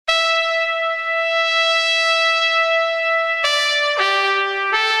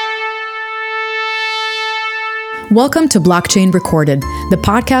Welcome to Blockchain Recorded, the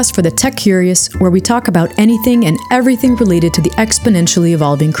podcast for the tech curious, where we talk about anything and everything related to the exponentially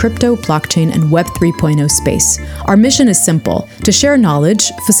evolving crypto, blockchain, and Web 3.0 space. Our mission is simple: to share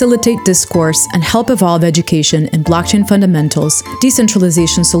knowledge, facilitate discourse, and help evolve education in blockchain fundamentals,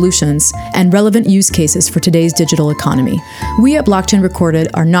 decentralization solutions, and relevant use cases for today's digital economy. We at Blockchain Recorded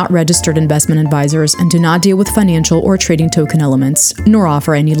are not registered investment advisors and do not deal with financial or trading token elements, nor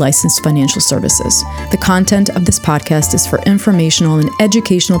offer any licensed financial services. The content of this podcast is for informational and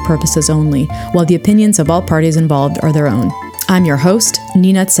educational purposes only, while the opinions of all parties involved are their own. I'm your host,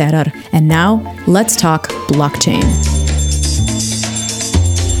 Nina Tserar, and now let's talk blockchain.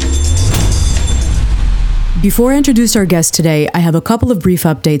 Before I introduce our guest today, I have a couple of brief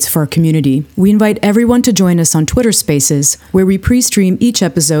updates for our community. We invite everyone to join us on Twitter Spaces, where we pre-stream each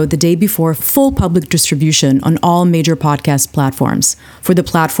episode the day before full public distribution on all major podcast platforms. For the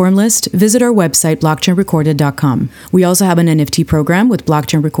platform list, visit our website, blockchainrecorded.com. We also have an NFT program with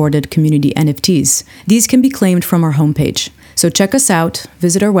Blockchain Recorded Community NFTs. These can be claimed from our homepage. So check us out,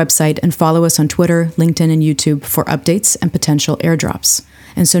 visit our website, and follow us on Twitter, LinkedIn, and YouTube for updates and potential airdrops.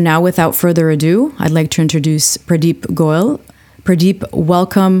 And so now, without further ado, I'd like to introduce Pradeep Goel. Pradeep,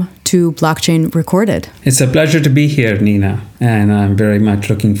 welcome to Blockchain Recorded. It's a pleasure to be here, Nina, and I'm very much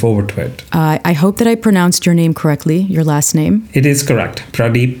looking forward to it. I hope that I pronounced your name correctly, your last name. It is correct,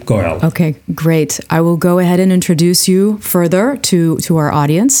 Pradeep Goel. Okay, great. I will go ahead and introduce you further to our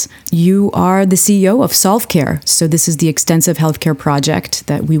audience. You are the CEO of Solve.Care, so this is the extensive healthcare project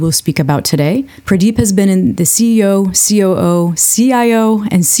that we will speak about today. Pradeep has been in the CEO, COO, CIO,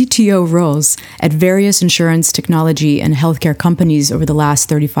 and CTO roles at various insurance, technology, and healthcare companies over the last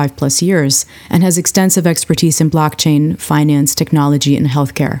 35 plus years, and has extensive expertise in blockchain, finance, technology, and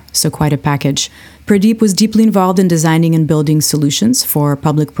healthcare, so quite a package. Pradeep was deeply involved in designing and building solutions for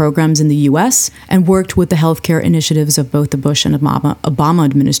public programs in the US and worked with the healthcare initiatives of both the Bush and Obama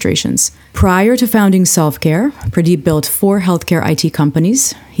administrations. Prior to founding Solve.Care, Pradeep built 4 healthcare IT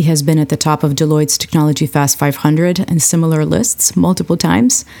companies. He has been at the top of Deloitte's Technology Fast 500 and similar lists multiple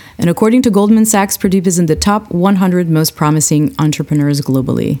times. And according to Goldman Sachs, Pradeep is in the top 100 most promising entrepreneurs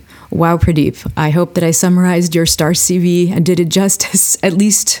globally. Wow, Pradeep. I hope that I summarized your star CV and did it justice, at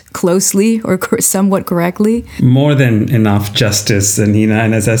least closely or somewhat correctly. More than enough justice, Nina.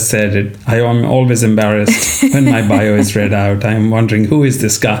 And as I said, I am always embarrassed when my bio is read out. I'm wondering, who is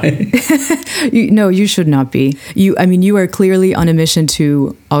this guy? No, you should not be. You are clearly on a mission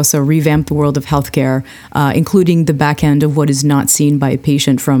to also revamp the world of healthcare, including the back end of what is not seen by a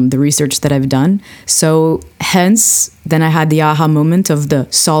patient from the research that I've done. So hence, then I had the aha moment of the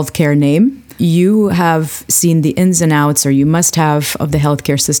Solve.Care name. You have seen the ins and outs, or you must have, of the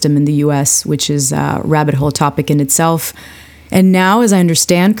healthcare system in the US, which is a rabbit hole topic in itself. And now, as I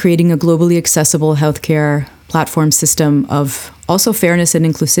understand, creating a globally accessible healthcare platform system of also fairness and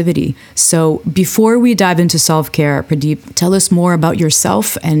inclusivity. So before we dive into Solve.Care, Pradeep, tell us more about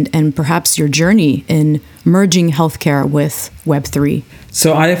yourself and perhaps your journey in merging healthcare with Web3.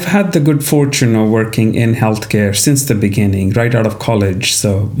 So I've had the good fortune of working in healthcare since the beginning, right out of college.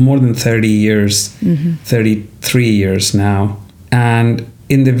 So more than 30 years, 33 years now. And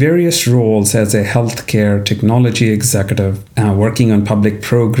in the various roles as a healthcare technology executive, working on public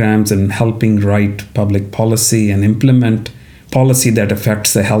programs and helping write public policy and implement policy that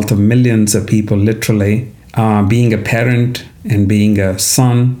affects the health of millions of people, literally, being a parent and being a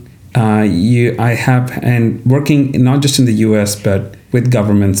son, and working not just in the US, but with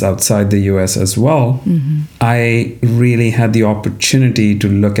governments outside the US as well, I really had the opportunity to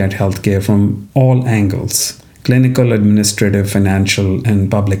look at healthcare from all angles: clinical, administrative, financial, and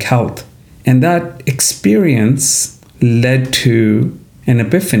public health. And that experience led to an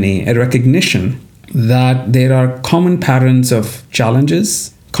epiphany, a recognition that there are common patterns of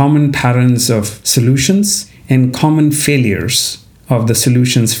challenges, common patterns of solutions, and common failures of the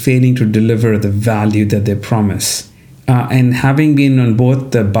solutions failing to deliver the value that they promise. And having been on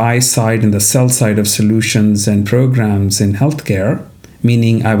both the buy side and the sell side of solutions and programs in healthcare,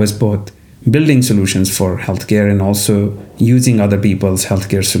 meaning I was both building solutions for healthcare and also using other people's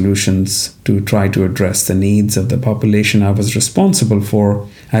healthcare solutions to try to address the needs of the population I was responsible for,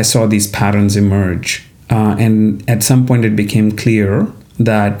 I saw these patterns emerge. And at some point it became clear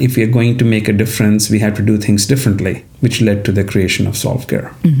that if we are going to make a difference, we have to do things differently, which led to the creation of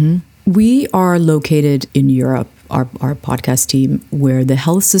Solve.Care. We are located in Europe, our podcast team, where the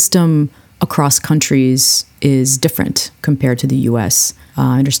health system across countries is different compared to the US.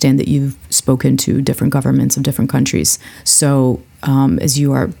 I understand that you've spoken to different governments of different countries. So as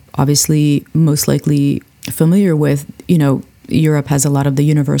you are obviously most likely familiar with, Europe has a lot of the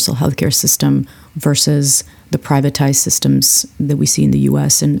universal healthcare system versus the privatized systems that we see in the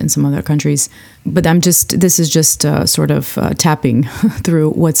US and some other countries. But this is just sort of tapping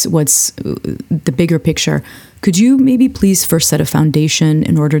through what's the bigger picture. Could you maybe please first set a foundation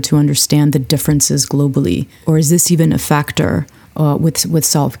in order to understand the differences globally? Or is this even a factor with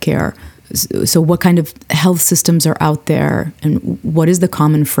Solve.Care? So what kind of health systems are out there, and what is the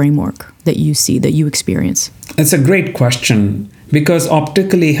common framework that you see, that you experience? It's a great question, because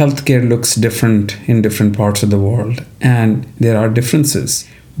optically healthcare looks different in different parts of the world, and there are differences.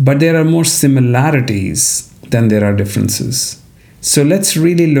 But there are more similarities than there are differences. So let's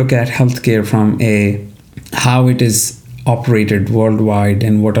really look at healthcare from how it is operated worldwide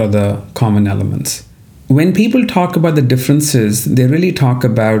and what are the common elements. When people talk about the differences, they really talk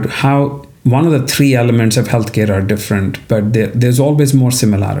about how one of the three elements of healthcare are different, but there's always more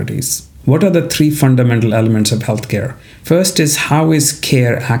similarities. What are the three fundamental elements of healthcare? First is, how is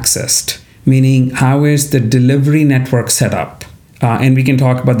care accessed? Meaning, how is the delivery network set up? And we can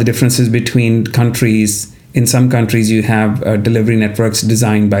talk about the differences between countries. In some countries, you have delivery networks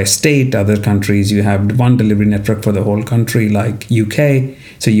designed by state. Other countries, you have one delivery network for the whole country, like UK.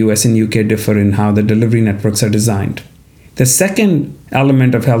 So US and UK differ in how the delivery networks are designed. The second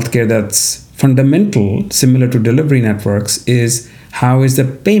element of healthcare that's fundamental, similar to delivery networks, is how is the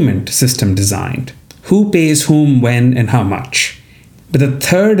payment system designed? Who pays whom, when, and how much? But the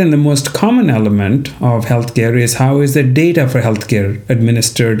third and the most common element of healthcare is how is the data for healthcare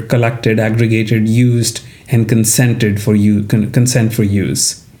administered, collected, aggregated, used, and consent for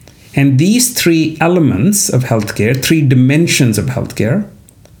use. And these three elements of healthcare, three dimensions of healthcare,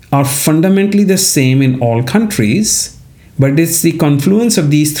 are fundamentally the same in all countries, but it's the confluence of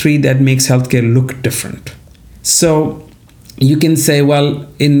these three that makes healthcare look different. So you can say, well,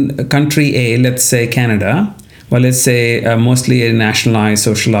 in country A, let's say Canada, well, let's say mostly a nationalized,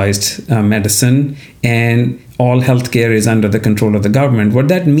 socialized medicine, and all healthcare is under the control of the government. What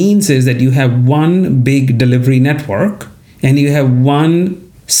that means is that you have one big delivery network, and you have one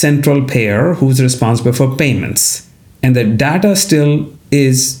central payer who's responsible for payments. And the data still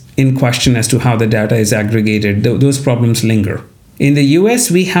is in question as to how the data is aggregated. Those problems linger. In the US,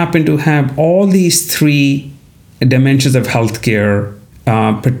 we happen to have all these three dimensions of healthcare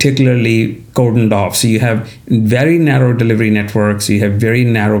particularly cordoned off. So you have very narrow delivery networks, you have very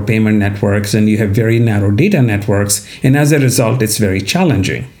narrow payment networks, and you have very narrow data networks. And as a result, it's very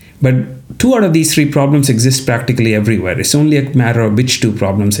challenging. But two out of these three problems exist practically everywhere. It's only a matter of which two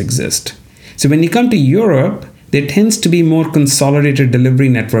problems exist. So when you come to Europe, there tends to be more consolidated delivery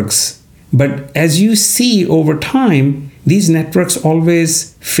networks. But as you see over time, these networks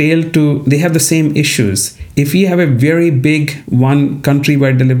always they have the same issues. If you have a very big one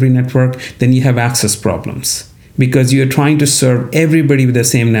countrywide delivery network, then you have access problems because you're trying to serve everybody with the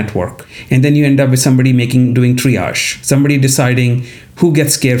same network. And then you end up with somebody doing triage, somebody deciding who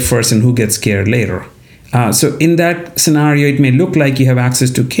gets care first and who gets care later. So in that scenario, it may look like you have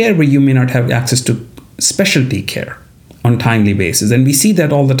access to care, but you may not have access to specialty care on timely basis. And we see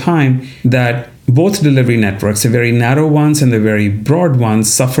that all the time, that both delivery networks, the very narrow ones and the very broad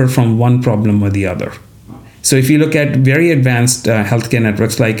ones, suffer from one problem or the other. So if you look at very advanced healthcare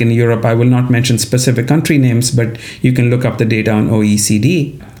networks, like in Europe, I will not mention specific country names, but you can look up the data on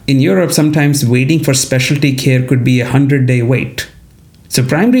OECD. In Europe, sometimes waiting for specialty care could be a 100-day wait. So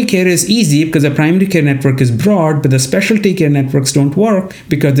primary care is easy because the primary care network is broad, but the specialty care networks don't work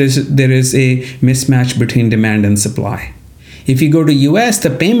because there is a mismatch between demand and supply. If you go to US, the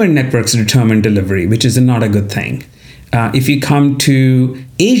payment networks determine delivery, which is not a good thing. If you come to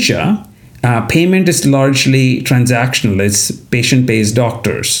Asia, payment is largely transactional. It's patient pays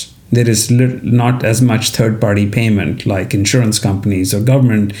doctors. There is not as much third-party payment like insurance companies or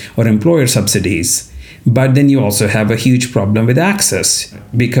government or employer subsidies. But then you also have a huge problem with access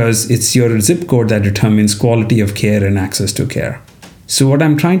because it's your zip code that determines quality of care and access to care. So what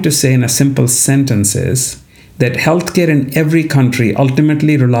I'm trying to say in a simple sentence is that healthcare in every country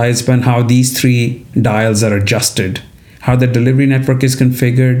ultimately relies upon how these three dials are adjusted, how the delivery network is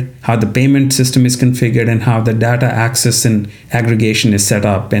configured, how the payment system is configured, and how the data access and aggregation is set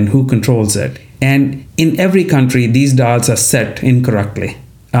up and who controls it. And in every country, these dials are set incorrectly.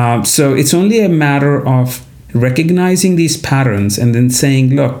 So it's only a matter of recognizing these patterns and then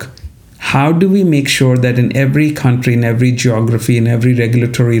saying, look, how do we make sure that in every country, in every geography, in every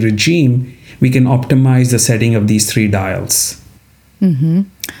regulatory regime, we can optimize the setting of these three dials? Mm-hmm.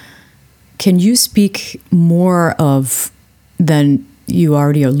 Can you speak more of, than you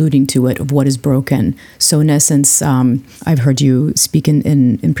already are alluding to it, of what is broken? So in essence, I've heard you speak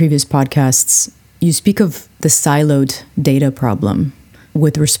in previous podcasts, you speak of the siloed data problem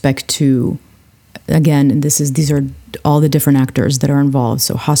with respect to again, and these are all the different actors that are involved.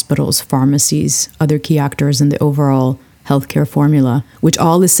 So hospitals, pharmacies, other key actors in the overall healthcare formula, which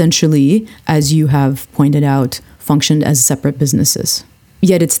all essentially, as you have pointed out, functioned as separate businesses.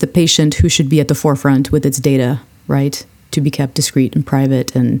 Yet it's the patient who should be at the forefront with its data, right? To be kept discreet and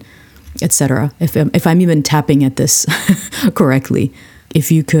private and et cetera. If I'm even tapping at this correctly,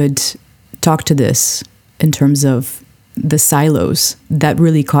 if you could talk to this in terms of the silos, that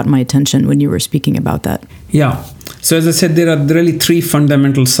really caught my attention when you were speaking about that. Yeah. So as I said, there are really three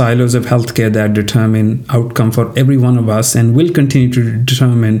fundamental silos of healthcare that determine outcome for every one of us and will continue to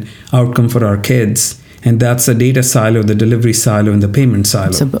determine outcome for our kids. And that's the data silo, the delivery silo, and the payment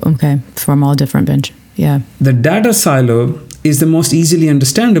silo. So, okay, from all different bench. Yeah. The data silo is the most easily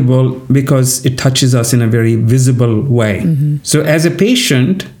understandable because it touches us in a very visible way. Mm-hmm. So as a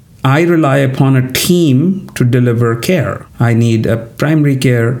patient, I rely upon a team to deliver care. I need a primary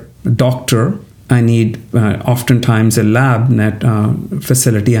care doctor. I need oftentimes a lab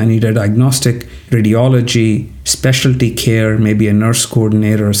facility. I need a diagnostic, radiology, specialty care, maybe a nurse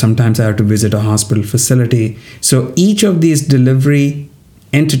coordinator. Sometimes I have to visit a hospital facility. So each of these delivery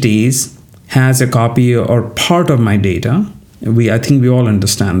entities has a copy or part of my data. I think we all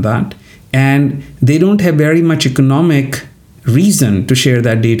understand that. And they don't have very much economic reason to share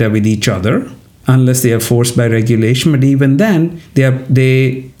that data with each other unless they are forced by regulation. But even then,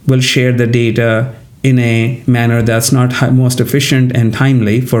 they will share the data in a manner that's not most efficient and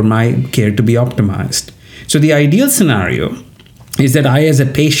timely for my care to be optimized. So the ideal scenario is that I, as a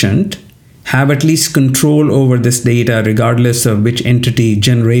patient, have at least control over this data regardless of which entity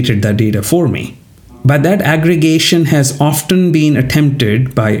generated that data for me. But that aggregation has often been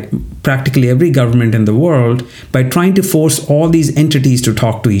attempted by practically every government in the world by trying to force all these entities to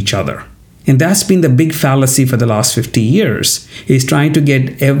talk to each other. And that's been the big fallacy for the last 50 years, is trying to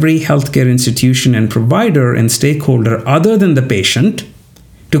get every healthcare institution and provider and stakeholder other than the patient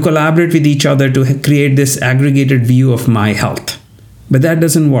to collaborate with each other to create this aggregated view of my health. But that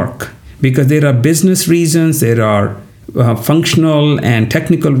doesn't work because there are business reasons, there are functional and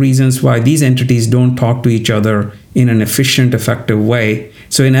technical reasons why these entities don't talk to each other in an efficient, effective way.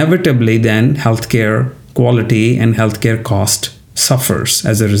 So inevitably then healthcare quality and healthcare cost suffers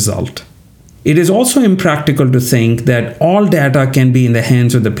as a result. It is also impractical to think that all data can be in the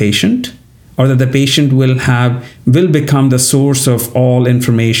hands of the patient or that the patient will become the source of all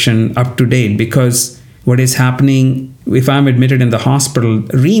information up to date, because what is happening, if I'm admitted in the hospital,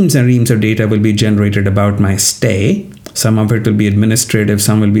 reams and reams of data will be generated about my stay. Some of it will be administrative,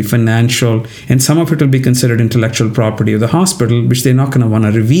 some will be financial, and some of it will be considered intellectual property of the hospital, which they're not going to want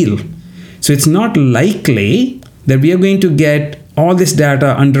to reveal. So it's not likely that we are going to get all this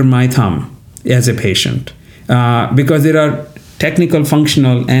data under my thumb as a patient, because there are technical,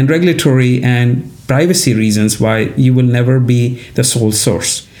 functional, and regulatory and privacy reasons why you will never be the sole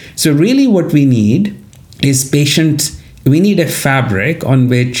source. So really what we need is we need a fabric on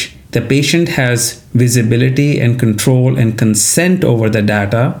which the patient has visibility and control and consent over the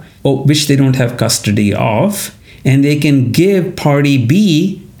data, which they don't have custody of, and they can give party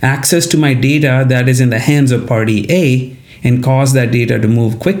B access to my data that is in the hands of party A and cause that data to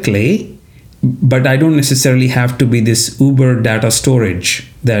move quickly. But I don't necessarily have to be this Uber data storage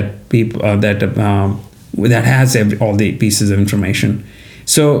that has all the pieces of information.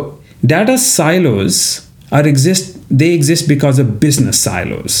 So data silos exist because of business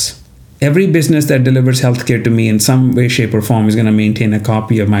silos. Every business that delivers healthcare to me in some way, shape, or form is going to maintain a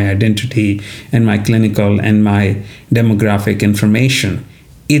copy of my identity and my clinical and my demographic information.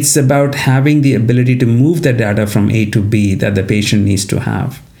 It's about having the ability to move the data from A to B that the patient needs to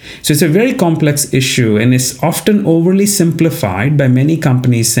have. So it's a very complex issue, and it's often overly simplified by many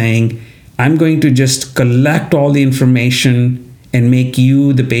companies saying, I'm going to just collect all the information and make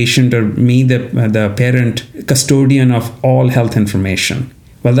you, the patient, or me, the parent, custodian of all health information.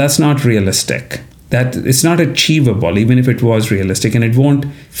 Well, that's not realistic. That it's not achievable, even if it was realistic, and it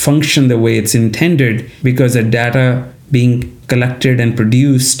won't function the way it's intended because the data being collected and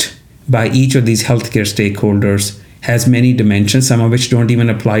produced by each of these healthcare stakeholders has many dimensions, some of which don't even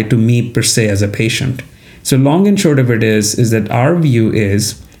apply to me per se as a patient. So long and short of it is that our view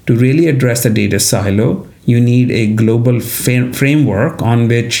is to really address the data silo, you need a global framework on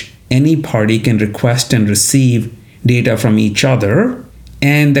which any party can request and receive data from each other,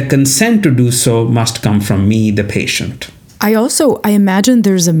 and the consent to do so must come from me, the patient. I imagine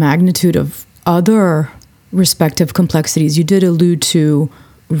there's a magnitude of other respective complexities. You did allude to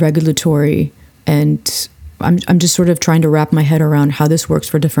regulatory and I'm just sort of trying to wrap my head around how this works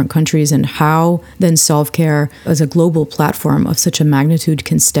for different countries and how then Solve.Care as a global platform of such a magnitude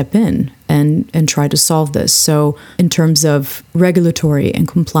can step in and try to solve this. So in terms of regulatory and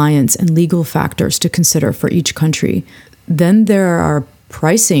compliance and legal factors to consider for each country, then there are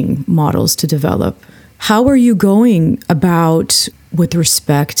pricing models to develop. How are you going about with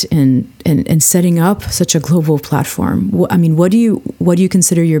respect in setting up such a global platform? I mean, what do you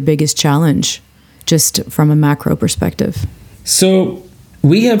consider your biggest challenge, just from a macro perspective? So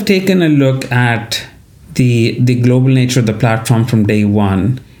we have taken a look at the global nature of the platform from day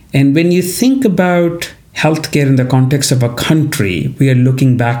one. And when you think about healthcare in the context of a country, we are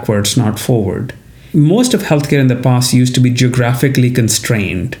looking backwards, not forward. Most of healthcare in the past used to be geographically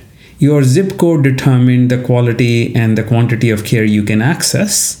constrained. Your zip code determined the quality and the quantity of care you can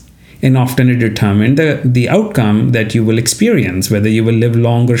access, and often it determined the outcome that you will experience, whether you will live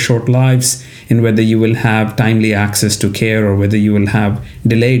long or short lives, and whether you will have timely access to care or whether you will have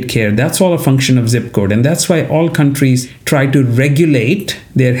delayed care. That's all a function of zip code, and that's why all countries try to regulate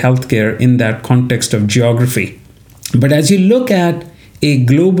their healthcare in that context of geography. But as you look at a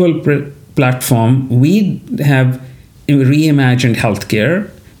global platform, we have reimagined healthcare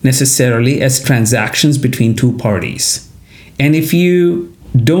necessarily as transactions between two parties. And if you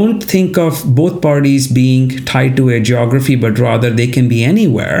don't think of both parties being tied to a geography, but rather they can be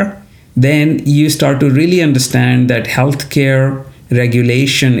anywhere, then you start to really understand that healthcare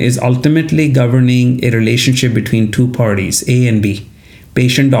regulation is ultimately governing a relationship between two parties, A and B.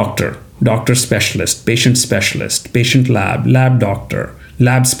 Patient-doctor, doctor-specialist, patient-specialist, patient-lab, lab-doctor,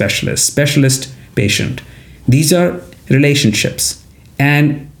 lab specialist, specialist-patient. These are relationships.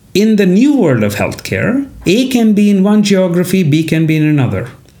 And in the new world of healthcare, A can be in one geography, B can be in another.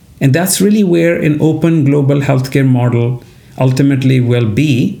 And that's really where an open global healthcare model ultimately will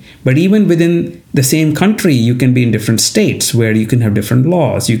be. But even within the same country, you can be in different states where you can have different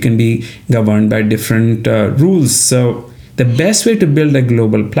laws. You can be governed by different rules. So the best way to build a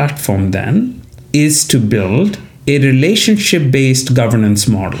global platform then is to build a relationship-based governance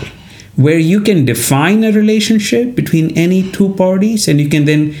model, where you can define a relationship between any two parties, and you can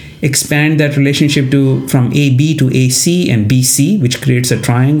then expand that relationship from AB to AC and BC, which creates a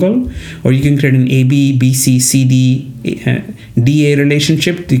triangle. Or you can create an AB, BC, CD, DA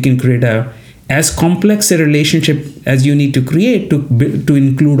relationship. You can create as complex a relationship as you need to create to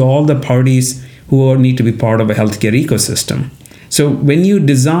include all the parties who need to be part of a healthcare ecosystem. So when you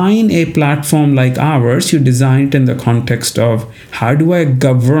design a platform like ours, you design it in the context of how do I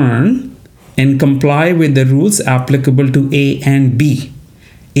govern and comply with the rules applicable to A and B.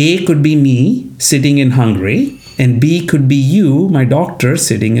 A could be me sitting in Hungary, and B could be you, my doctor,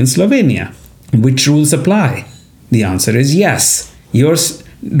 sitting in Slovenia. Which rules apply? The answer is yes. Your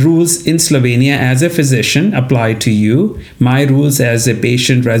rules in Slovenia as a physician apply to you. My rules as a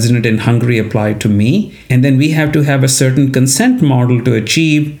patient resident in Hungary apply to me. And then we have to have a certain consent model to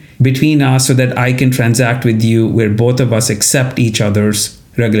achieve between us so that I can transact with you where both of us accept each other's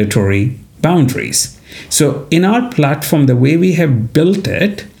regulatory boundaries. So in our platform, the way we have built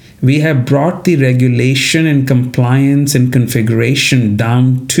it, we have brought the regulation and compliance and configuration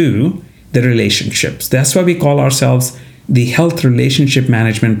down to the relationships. That's why we call ourselves the health relationship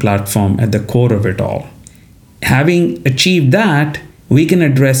management platform at the core of it all. Having achieved that, we can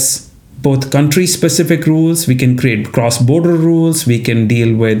address both country-specific rules, we can create cross-border rules, we can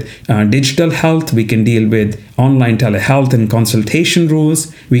deal with digital health, we can deal with online telehealth and consultation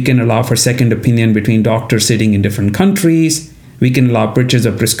rules, we can allow for second opinion between doctors sitting in different countries, we can allow purchase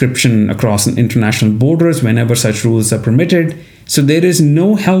of prescription across international borders whenever such rules are permitted. So there is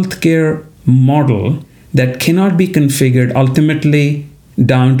no healthcare model that cannot be configured ultimately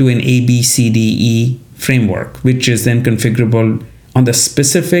down to an ABCDE framework, which is then configurable on the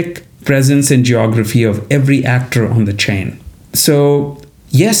specific presence and geography of every actor on the chain. So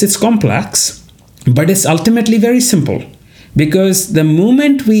yes, it's complex, but it's ultimately very simple, because the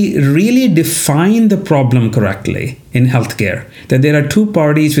moment we really define the problem correctly in healthcare, that there are two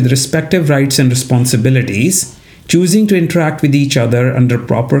parties with respective rights and responsibilities choosing to interact with each other under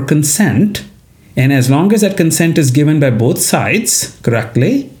proper consent, and as long as that consent is given by both sides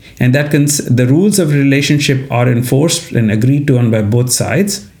correctly, and that the rules of relationship are enforced and agreed to on by both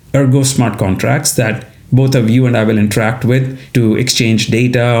sides, ergo smart contracts that both of you and I will interact with to exchange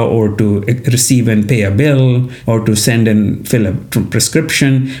data or to receive and pay a bill or to send and fill a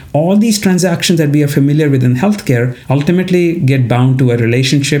prescription. All these transactions that we are familiar with in healthcare ultimately get bound to a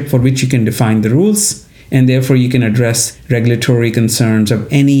relationship for which you can define the rules, and therefore you can address regulatory concerns of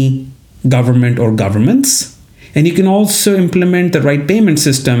any government or governments. And you can also implement the right payment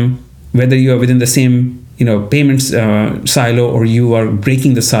system, whether you are within the same payments silo, or you are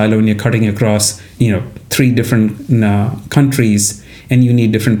breaking the silo and you're cutting across 3 different countries, and you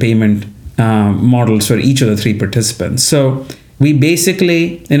need different payment models for each of the 3 participants. So we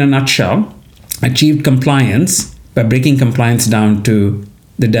basically, in a nutshell, achieved compliance by breaking compliance down to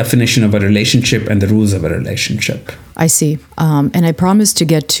the definition of a relationship and the rules of a relationship. I see. And I promise to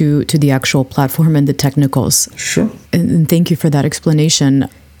get to the actual platform and the technicals. Sure. And thank you for that explanation.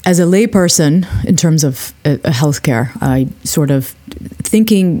 As a layperson, in terms of healthcare, I sort of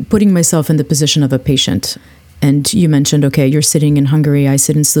putting myself in the position of a patient. And you mentioned, okay, you're sitting in Hungary, I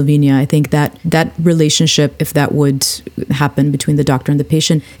sit in Slovenia. I think that relationship, if that would happen between the doctor and the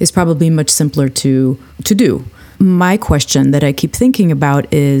patient, is probably much simpler to do. My question that I keep thinking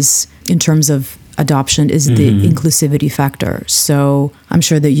about is, in terms of adoption, is the inclusivity factor. So I'm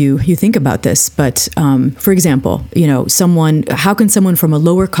sure that you think about this, but for example, how can someone from a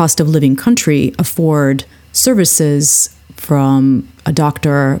lower cost of living country afford services from a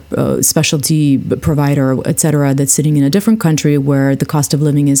doctor, specialty provider, et cetera, that's sitting in a different country where the cost of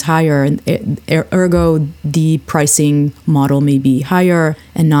living is higher, and ergo the pricing model may be higher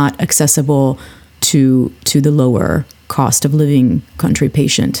and not accessible to the lower cost of living country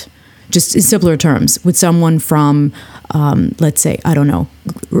patient? Just in simpler terms, would someone from, let's say, I don't know,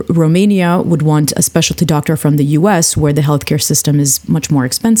 Romania would want a specialty doctor from the US where the healthcare system is much more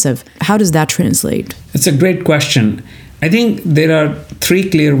expensive? How does that translate? It's a great question. I think there are 3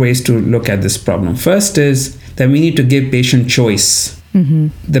 clear ways to look at this problem. First is that we need to give patient choice.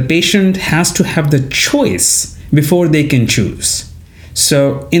 The patient has to have the choice before they can choose.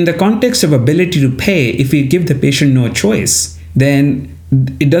 So in the context of ability to pay, if we give the patient no choice, then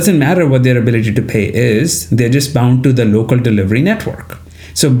it doesn't matter what their ability to pay is. They're just bound to the local delivery network.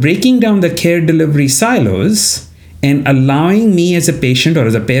 So breaking down the care delivery silos and allowing me as a patient or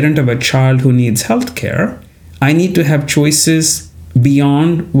as a parent of a child who needs healthcare, I need to have choices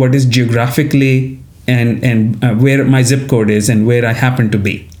beyond what is geographically and where my zip code is and where I happen to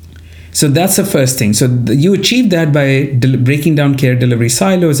be. So that's the first thing. So you achieve that by breaking down care delivery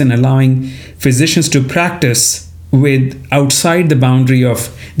silos and allowing physicians to practice with outside the boundary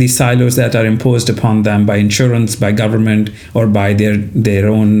of these silos that are imposed upon them by insurance, by government, or by their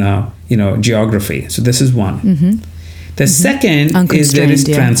own geography. So this is one. The second is there is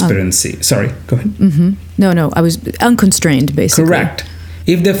transparency. Sorry, go ahead. No, I was unconstrained, basically. Correct.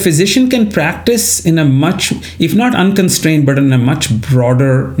 If the physician can practice in a much, if not unconstrained, but in a much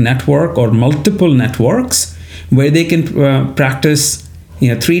broader network or multiple networks, where they can practice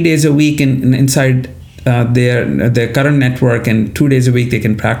 3 days a week inside their current network, and 2 days a week they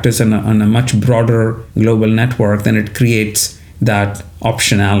can practice on a much broader global network, then it creates that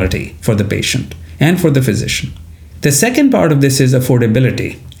optionality for the patient and for the physician. The second part of this is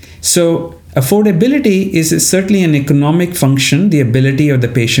affordability. So affordability is certainly an economic function, the ability of the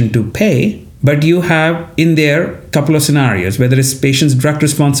patient to pay, but you have in there a couple of scenarios, whether it's patient's direct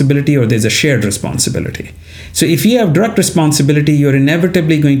responsibility or there's a shared responsibility. So if you have direct responsibility, you're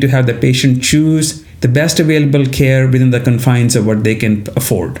inevitably going to have the patient choose the best available care within the confines of what they can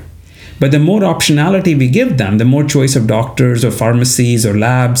afford. But the more optionality we give them, the more choice of doctors or pharmacies or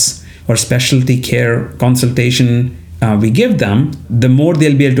labs or specialty care consultation we give them, the more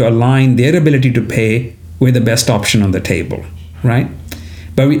they'll be able to align their ability to pay with the best option on the table, right?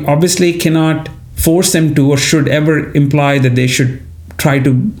 But we obviously cannot force them to, or should ever imply that they should try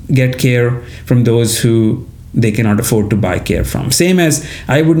to get care from those who they cannot afford to buy care from. Same as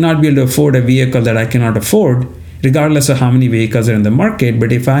I would not be able to afford a vehicle that I cannot afford, regardless of how many vehicles are in the market.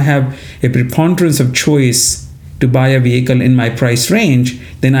 But if I have a preponderance of choice to buy a vehicle in my price range,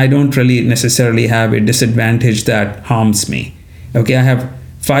 then I don't really necessarily have a disadvantage that harms me. Okay, I have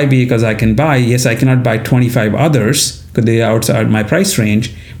 5 vehicles I can buy. Yes, I cannot buy 25 others because they are outside my price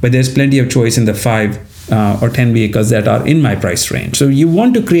range, but there's plenty of choice in the 5 or 10 vehicles that are in my price range. So you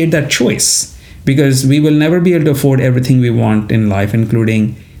want to create that choice, because we will never be able to afford everything we want in life,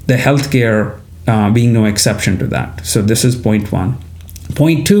 including the healthcare being no exception to that. So this is point 1.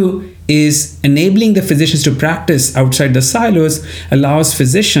 Point 2 is enabling the physicians to practice outside the silos allows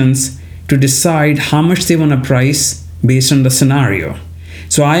physicians to decide how much they want to price based on the scenario.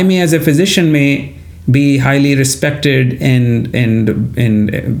 So I may, as a physician, may be highly respected and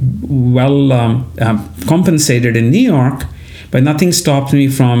well compensated in New York, but nothing stops me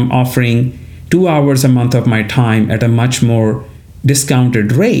from offering 2 hours a month of my time at a much more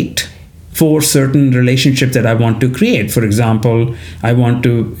discounted rate for certain relationships that I want to create. For example, I want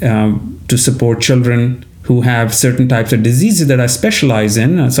to support children who have certain types of diseases that I specialize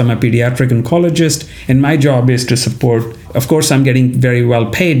in. So I'm a pediatric oncologist, and my job is to support Of course, I'm getting very well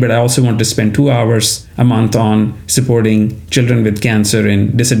paid, but I also want to spend 2 hours a month on supporting children with cancer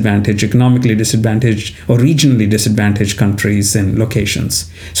in economically disadvantaged or regionally disadvantaged countries and locations.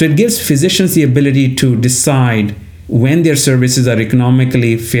 So it gives physicians the ability to decide when their services are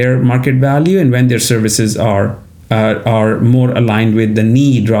economically fair market value and when their services are more aligned with the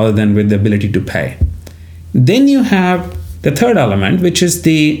need rather than with the ability to pay. Then you have the third element, which is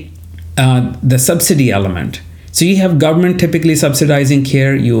the subsidy element. So you have government typically subsidizing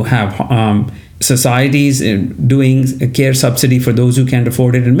care. You have societies doing a care subsidy for those who can't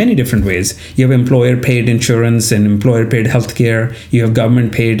afford it in many different ways. You have employer-paid insurance and employer-paid healthcare. You have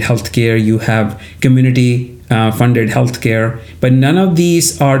government-paid healthcare. You have community-funded healthcare. But none of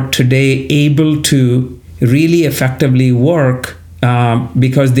these are today able to really effectively work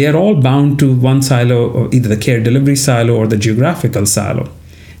because they are all bound to one silo, or either the care delivery silo or the geographical silo.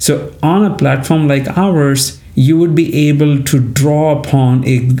 So on a platform like ours, you would be able to draw upon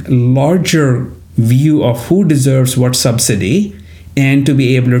a larger view of who deserves what subsidy and to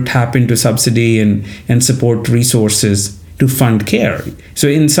be able to tap into subsidy and support resources to fund care. So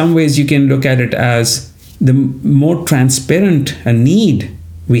in some ways, you can look at it as the more transparent a need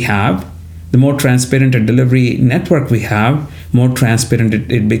we have, the more transparent a delivery network we have, more transparent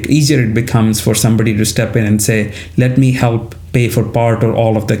easier it becomes for somebody to step in and say, let me help pay for part or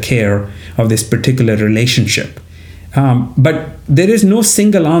all of the care of this particular relationship. But there is no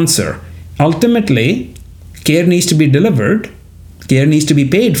single answer. Ultimately, care needs to be delivered, care needs to be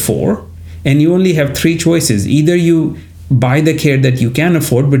paid for, and you only have three choices. Either you buy the care that you can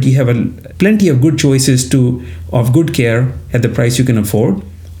afford, but you have plenty of good choices of good care at the price you can afford,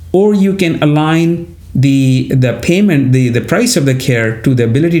 or you can align the payment, the price of the care to the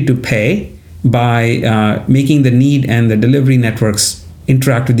ability to pay by making the need and the delivery networks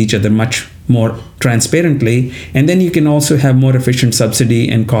interact with each other much more transparently. And then you can also have more efficient subsidy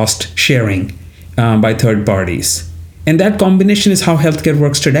and cost sharing by third parties. And that combination is how healthcare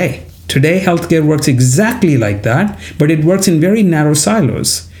works today. Today, healthcare works exactly like that, but it works in very narrow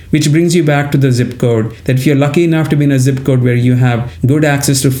silos, which brings you back to the zip code, that if you're lucky enough to be in a zip code where you have good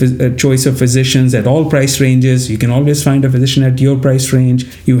access to choice of physicians at all price ranges, you can always find a physician at your price range,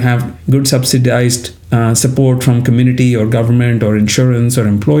 you have good subsidized support from community or government or insurance or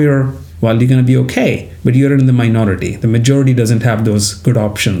employer, well, you're going to be okay. But you're in the minority. The majority doesn't have those good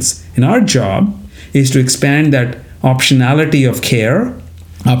options. And our job is to expand that optionality of care,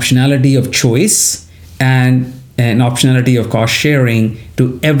 optionality of choice, and optionality of cost sharing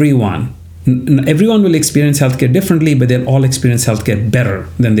to everyone. Everyone will experience healthcare differently, but they'll all experience healthcare better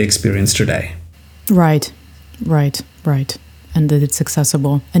than they experience today. Right. And that it's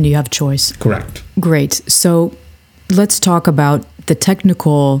accessible and you have choice. Correct. Great. So let's talk about the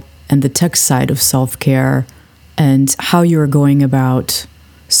technical and the tech side of Solve.Care and how you're going about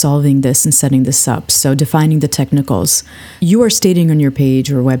solving this and setting this up. So defining the technicals. You are stating on your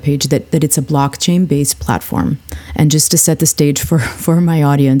page or webpage that it's a blockchain-based platform. And just to set the stage for my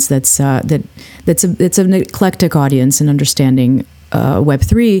audience, it's an eclectic audience in understanding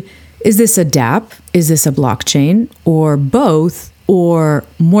Web3. Is this a DApp? Is this a blockchain? Or both? Or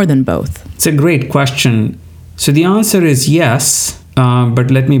more than both? It's a great question. So the answer is yes,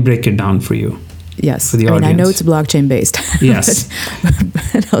 but let me break it down for you. Yes, for the audience. I know it's blockchain based. Yes,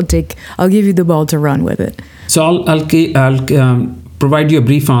 but I'll give you the ball to run with it. So I'll provide you a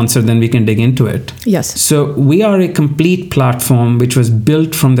brief answer, then we can dig into it. Yes. So we are a complete platform which was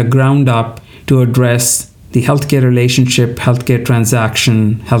built from the ground up to address the healthcare relationship, healthcare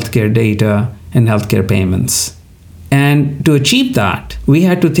transaction, healthcare data, and healthcare payments. And to achieve that, we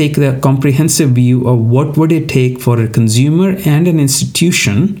had to take the comprehensive view of what would it take for a consumer and an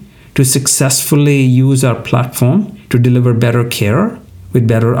institution to successfully use our platform to deliver better care with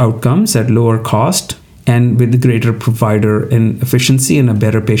better outcomes at lower cost and with greater provider and efficiency and a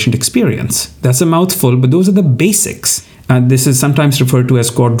better patient experience. That's a mouthful, but those are the basics. This is sometimes referred to as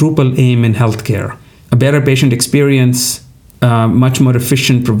quadruple aim in healthcare. A better patient experience, much more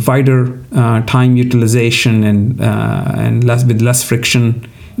efficient provider time utilization and with less friction,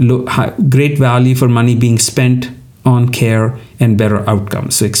 great value for money being spent on care, and better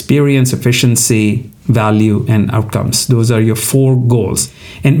outcomes. So experience, efficiency, value, and outcomes. Those are your four goals.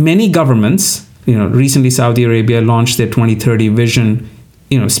 And many governments, recently Saudi Arabia launched their 2030 vision,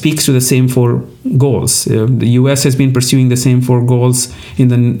 speaks to the same four goals. The US has been pursuing the same four goals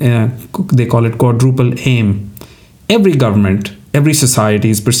they call it quadruple aim. Every government, every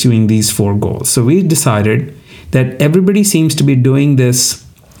society is pursuing these four goals. So we decided that everybody seems to be doing this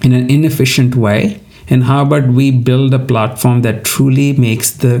in an inefficient way. And how about we build a platform that truly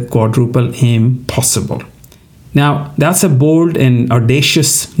makes the quadruple aim possible? Now, that's a bold and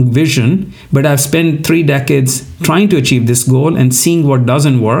audacious vision, but I've spent 3 decades trying to achieve this goal and seeing what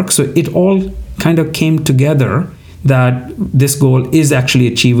doesn't work. So it all kind of came together that this goal is actually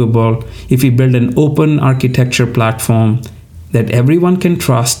achievable if we build an open architecture platform that everyone can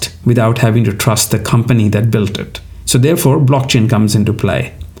trust without having to trust the company that built it. So therefore, blockchain comes into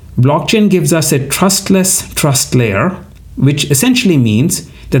play. Blockchain gives us a trustless trust layer, which essentially means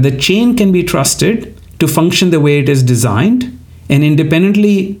that the chain can be trusted to function the way it is designed and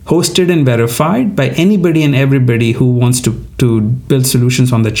independently hosted and verified by anybody and everybody who wants to build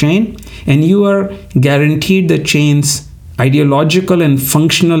solutions on the chain. And you are guaranteed the chain's ideological and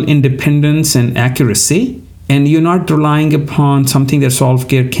functional independence and accuracy. And you're not relying upon something that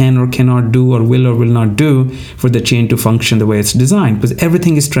Solve.Care can or cannot do or will not do for the chain to function the way it's designed, because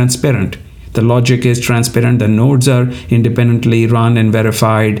everything is transparent. The logic is transparent, the nodes are independently run and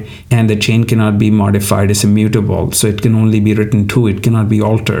verified, and the chain cannot be modified, it's immutable. So it can only be written to, it cannot be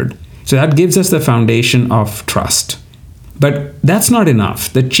altered. So that gives us the foundation of trust. But that's not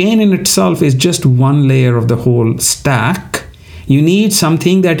enough. The chain in itself is just one layer of the whole stack. You need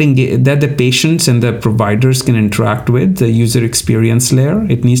something that the patients and the providers can interact with, the user experience layer.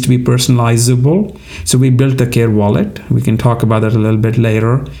 It needs to be personalizable. So we built the Care Wallet. We can talk about that a little bit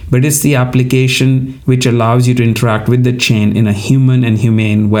later. But it's the application which allows you to interact with the chain in a human and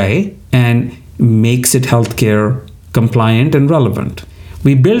humane way and makes it healthcare compliant and relevant.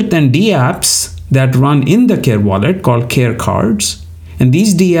 We built then D-apps that run in the Care Wallet called Care Cards. And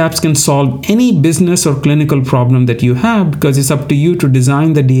these D-apps can solve any business or clinical problem that you have, because it's up to you to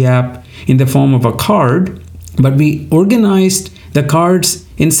design the D-app in the form of a card. But we organized the cards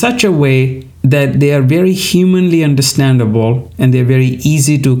in such a way that they are very humanly understandable and they're very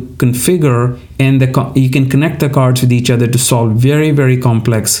easy to configure. And you can connect the cards with each other to solve very, very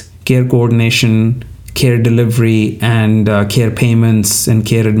complex care coordination, care delivery, and care payments and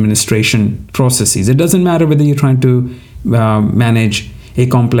care administration processes. It doesn't matter whether you're trying to manage a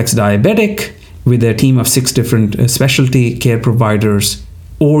complex diabetic with a team of 6 different specialty care providers,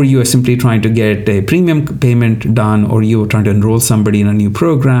 or you are simply trying to get a premium payment done, or you are trying to enroll somebody in a new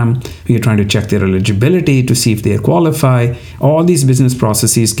program, or you're trying to check their eligibility to see if they qualify. All these business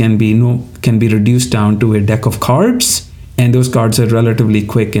processes can be reduced down to a deck of cards, and those cards are relatively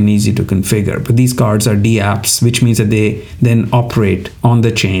quick and easy to configure. But these cards are D-apps, which means that they then operate on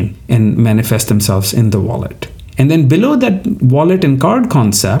the chain and manifest themselves in the wallet. And then below that wallet and card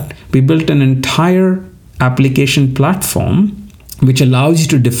concept, we built an entire application platform which allows you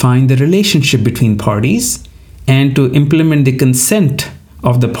to define the relationship between parties and to implement the consent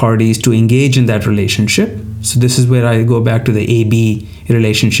of the parties to engage in that relationship. So this is where I go back to the AB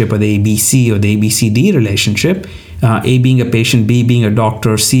relationship, or the ABC or the ABCD relationship. A being a patient, B being a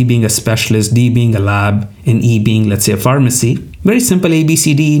doctor, C being a specialist, D being a lab, and E being, let's say, a pharmacy. Very simple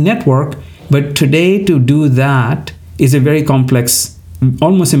ABCD network. But today, to do that is a very complex,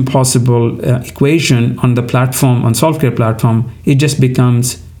 almost impossible equation on the platform, on Solve.Care platform. It just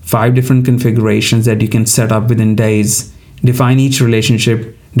becomes 5 different configurations that you can set up within days, define each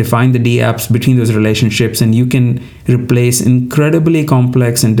relationship, define the D-apps between those relationships, and you can replace incredibly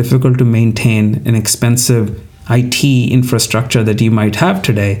complex and difficult to maintain and expensive IT infrastructure that you might have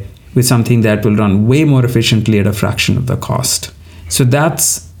today with something that will run way more efficiently at a fraction of the cost. So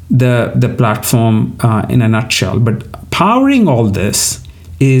that's the platform in a nutshell. But powering all this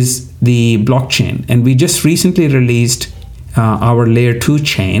is the blockchain. And we just recently released our layer 2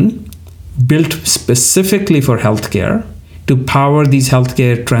 chain built specifically for healthcare to power these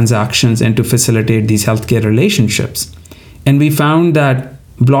healthcare transactions and to facilitate these healthcare relationships. And we found that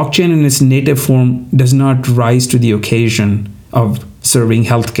blockchain in its native form does not rise to the occasion of serving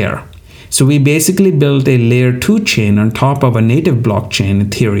healthcare. So we basically built a layer 2 chain on top of a native blockchain,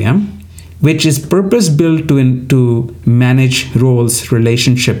 Ethereum, which is purpose-built to manage roles,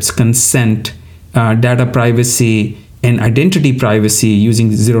 relationships, consent, data privacy, and identity privacy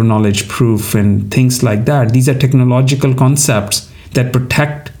using zero-knowledge proof and things like that. These are technological concepts that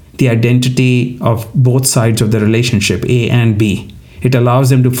protect the identity of both sides of the relationship, A and B. It allows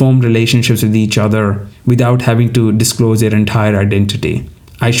them to form relationships with each other without having to disclose their entire identity.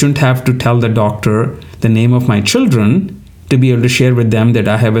 I shouldn't have to tell the doctor the name of my children to be able to share with them that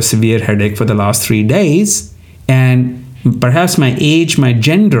I have a severe headache for the last 3 days. And perhaps my age, my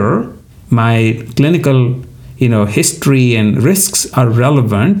gender, my clinical history and risks are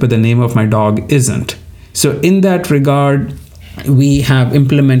relevant, but the name of my dog isn't. So in that regard, we have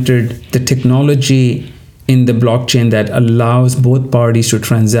implemented the technology in the blockchain that allows both parties to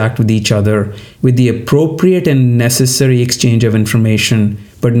transact with each other with the appropriate and necessary exchange of information,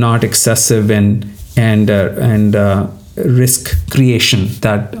 but not excessive and and risk creation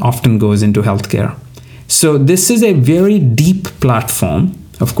that often goes into healthcare. So this is a very deep platform.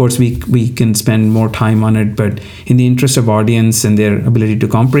 Of course, we can spend more time on it, but in the interest of audience and their ability to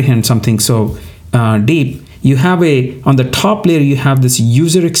comprehend something so deep, you have on the top layer, you have this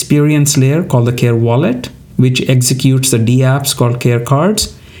user experience layer called the Care Wallet, which executes the D-apps called Care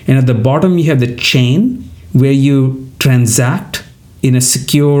Cards. And at the bottom, you have the chain where you transact in a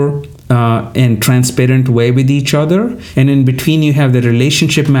secure and transparent way with each other. And in between, you have the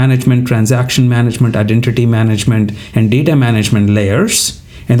relationship management, transaction management, identity management, and data management layers.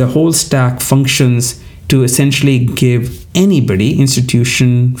 And the whole stack functions to essentially give anybody,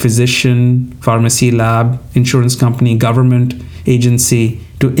 institution, physician, pharmacy lab, insurance company, government agency,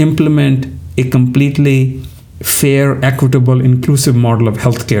 to implement a completely fair, equitable, inclusive model of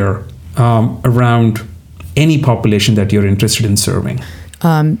healthcare around any population that you're interested in serving.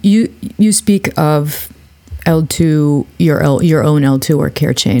 You speak of L2, your own L2 or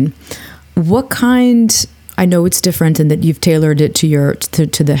care chain. What kind? I know it's different and that you've tailored it to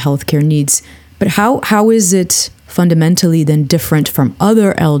the healthcare needs, but how is it fundamentally then different from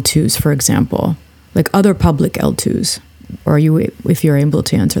other L2s, for example, like other public L2s? Or if you're able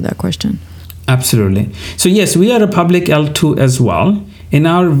to answer that question. Absolutely. So yes, we are a public L2 as well. And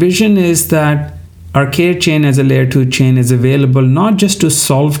our vision is that our care chain as a layer 2 chain is available not just to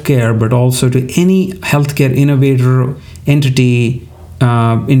Solve.Care, but also to any healthcare innovator, entity,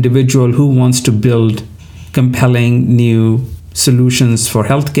 individual who wants to build compelling new solutions for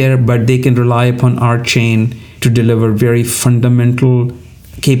healthcare, but they can rely upon our chain to deliver very fundamental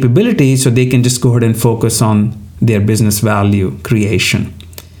capabilities so they can just go ahead and focus on their business value creation.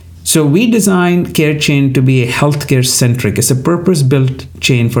 So we designed Care Chain to be a healthcare centric. It's a purpose-built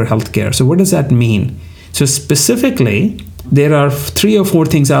chain for healthcare. So what does that mean? So specifically, there are 3 or 4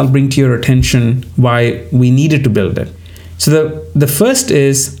 things I'll bring to your attention why we needed to build it. So the first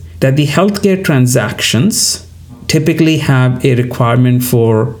is that the healthcare transactions typically have a requirement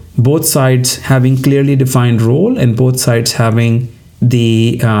for both sides having clearly defined role and both sides having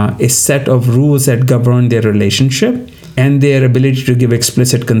a set of rules that govern their relationship and their ability to give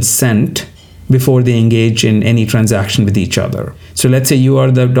explicit consent before they engage in any transaction with each other. So let's say you are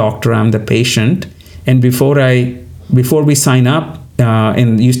the doctor, I'm the patient, and before we sign up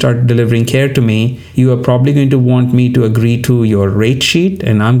and you start delivering care to me, you are probably going to want me to agree to your rate sheet,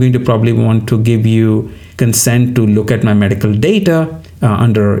 and I'm going to probably want to give you consent to look at my medical data.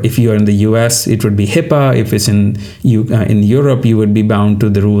 If you are in the US, it would be HIPAA. If it's in Europe, you would be bound to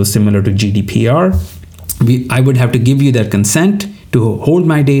the rules similar to GDPR. I would have to give you that consent to hold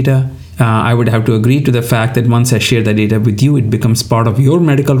my data. I would have to agree to the fact that once I share the data with you, it becomes part of your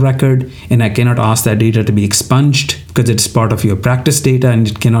medical record, and I cannot ask that data to be expunged because it's part of your practice data and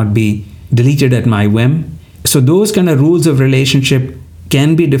it cannot be deleted at my whim. So those kind of rules of relationship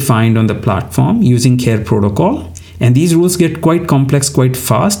can be defined on the platform using Care Protocol. And these rules get quite complex quite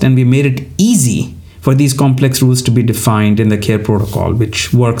fast, and we made it easy for these complex rules to be defined in the Care Protocol,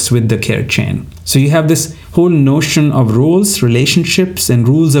 which works with the care chain. So you have this whole notion of roles, relationships, and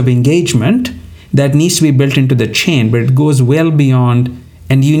rules of engagement that needs to be built into the chain, but it goes well beyond,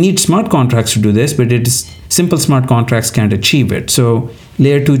 and you need smart contracts to do this, but simple smart contracts can't achieve it. So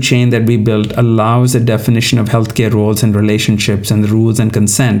layer 2 chain that we built allows a definition of healthcare roles and relationships and the rules and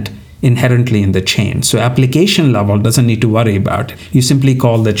consent inherently in the chain. So application level doesn't need to worry about it. You simply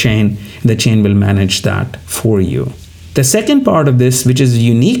call the chain will manage that for you. The second part of this, which is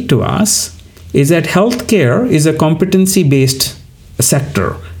unique to us, is that healthcare is a competency-based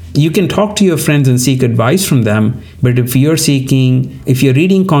sector. You can talk to your friends and seek advice from them, but if you're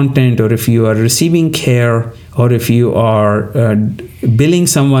reading content, or if you are receiving care, or if you are billing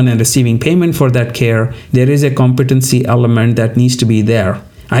someone and receiving payment for that care, there is a competency element that needs to be there.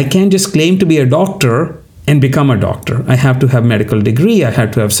 I can't just claim to be a doctor and become a doctor. I have to have medical degree. I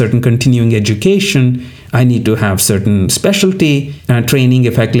have to have certain continuing education. I need to have certain specialty training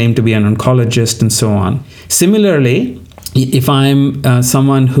if I claim to be an oncologist, and so on. Similarly, if I'm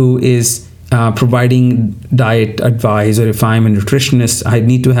someone who is providing diet advice, or if I'm a nutritionist, I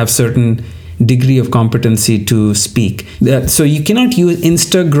need to have certain degree of competency to speak. So you cannot use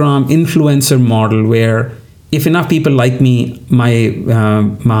Instagram influencer model where if enough people like me,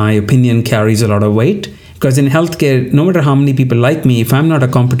 my opinion carries a lot of weight. Because in healthcare, no matter how many people like me, if I'm not a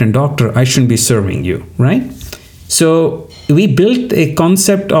competent doctor, I shouldn't be serving you, right? So we built a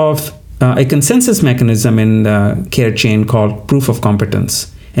concept of a consensus mechanism in the care chain called proof of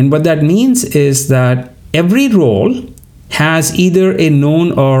competence. And what that means is that every role has either a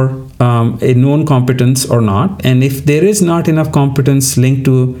known competence or not. And if there is not enough competence linked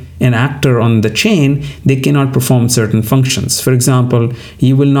to an actor on the chain, they cannot perform certain functions. For example,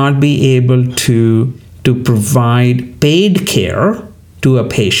 you will not be able to provide paid care to a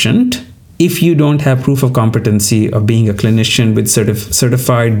patient if you don't have proof of competency of being a clinician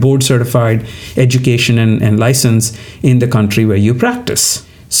with board certified education and license in the country where you practice.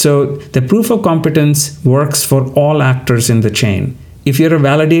 So the proof of competence works for all actors in the chain. If you're a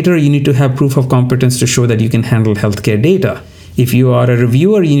validator, you need to have proof of competence to show that you can handle healthcare data. If you are a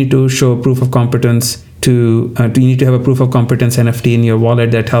reviewer, you need to show proof of competence you need to have a proof of competence NFT in your wallet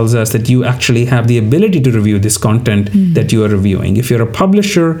that tells us that you actually have the ability to review this content that you are reviewing. If you're a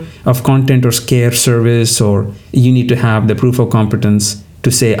publisher of content or care service, or you need to have the proof of competence to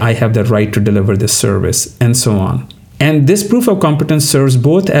say, I have the right to deliver this service, and so on. And this proof of competence serves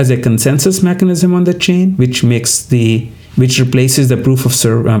both as a consensus mechanism on the chain, which replaces the proof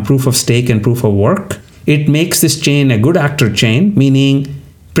of stake and proof of work. It makes this chain a good actor chain, meaning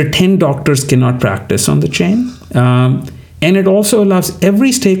pretend doctors cannot practice on the chain. And it also allows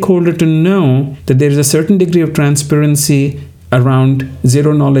every stakeholder to know that there is a certain degree of transparency around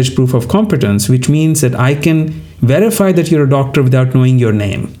zero knowledge proof of competence, which means that I can verify that you're a doctor without knowing your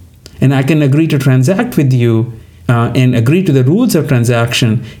name. And I can agree to transact with you and agree to the rules of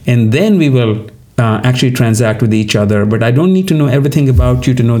transaction, and then we will actually transact with each other. But I don't need to know everything about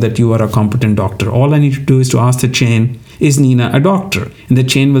you to know that you are a competent doctor. All I need to do is to ask the chain, is Nina a doctor? And the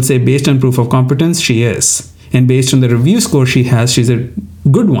chain will say, based on proof of competence, she is. And based on the review score she has, she's a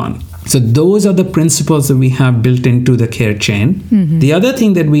good one. So those are the principles that we have built into the care chain. The other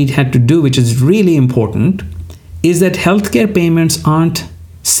thing that we had to do, which is really important, is that healthcare payments aren't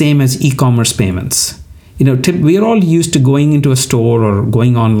same as e-commerce payments. We are all used to going into a store or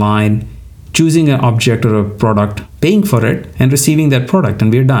going online, choosing an object or a product, paying for it, and receiving that product,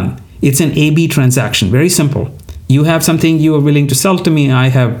 and we're done. It's an A/B transaction, very simple. You have something you are willing to sell to me, I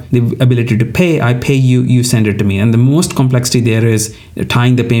have the ability to pay, I pay you, you send it to me. And the most complexity there is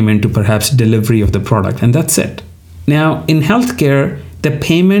tying the payment to perhaps delivery of the product, and that's it. Now, in healthcare, the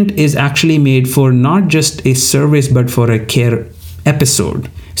payment is actually made for not just a service, but for a care episode.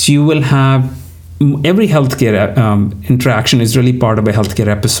 So you will have, every healthcare interaction is really part of a healthcare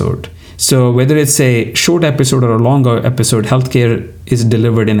episode. So whether it's a short episode or a longer episode, healthcare is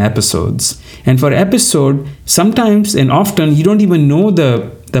delivered in episodes. And for episode, sometimes and often you don't even know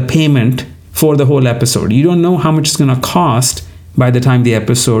the payment for the whole episode. You don't know how much it's going to cost by the time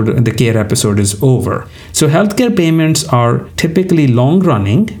the care episode is over. So healthcare payments are typically long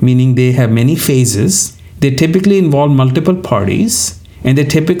running, meaning they have many phases. They typically involve multiple parties, and they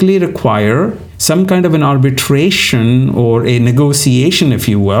typically require some kind of an arbitration or a negotiation, if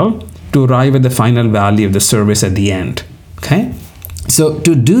you will, to arrive at the final value of the service at the end. Okay? So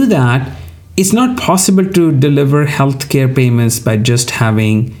to do that, it's not possible to deliver healthcare payments by just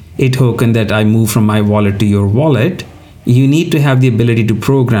having a token that I move from my wallet to your wallet. You need to have the ability to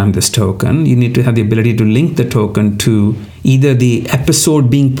program this token. You need to have the ability to link the token to either the episode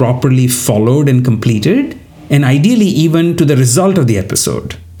being properly followed and completed, and ideally even to the result of the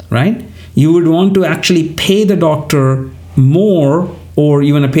episode, right? You would want to actually pay the doctor more, or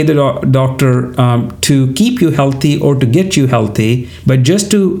you want to pay the doctor to keep you healthy or to get you healthy, but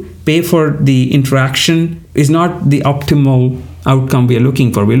just to pay for the interaction is not the optimal outcome we are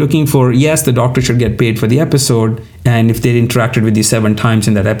looking for. We're looking for, yes, the doctor should get paid for the episode, and if they interacted with you 7 times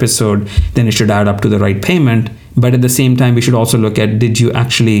in that episode, then it should add up to the right payment. But at the same time, we should also look at, did you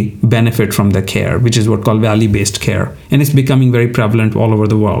actually benefit from the care, which is what's called value-based care. And it's becoming very prevalent all over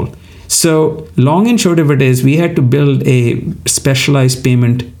the world. So long and short of it is, we had to build a specialized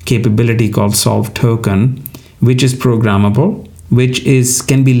payment capability called Solve token, which is programmable, which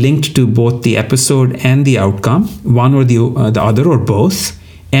can be linked to both the episode and the outcome, one or the other or both,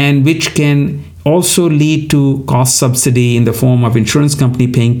 and which can also lead to cost subsidy in the form of insurance company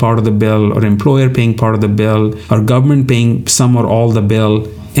paying part of the bill, or employer paying part of the bill, or government paying some or all the bill,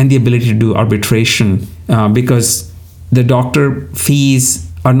 and the ability to do arbitration, because the doctor fees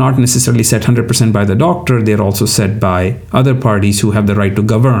are not necessarily set 100% by the doctor. They're also set by other parties who have the right to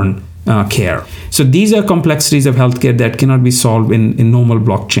govern care. So these are complexities of healthcare that cannot be solved in normal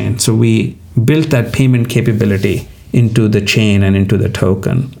blockchain. So we built that payment capability into the chain and into the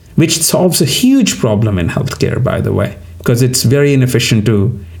token, which solves a huge problem in healthcare, by the way, because it's very inefficient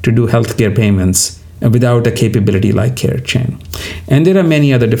to do healthcare payments without a capability like care chain. And there are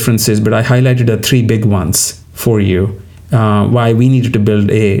many other differences, but I highlighted the 3 big ones for you, why we needed to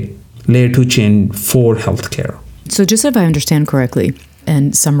build a layer 2 chain for healthcare. So just if I understand correctly,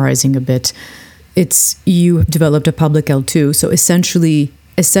 and summarizing a bit, it's you developed a public L2, so essentially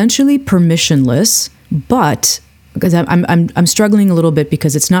permissionless, but because I'm struggling a little bit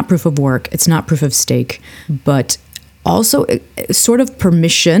because it's not proof of work, it's not proof of stake, but also sort of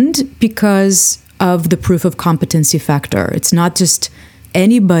permissioned because of the proof of competency factor. It's not just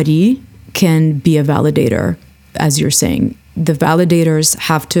anybody can be a validator, as you're saying. The validators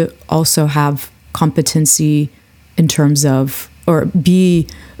have to also have competency in terms of, or be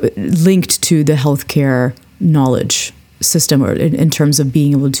linked to the healthcare knowledge system, or in terms of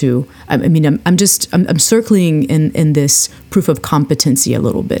being able to, I'm circling in this proof of competency a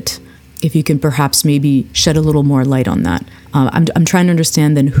little bit. If you can perhaps maybe shed a little more light on that. I'm trying to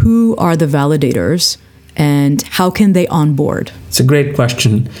understand then, who are the validators and how can they onboard? It's a great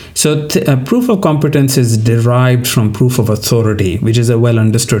question. So proof of competence is derived from proof of authority, which is a well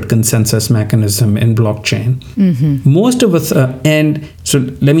understood consensus mechanism in blockchain. Mm-hmm. Most of us, and so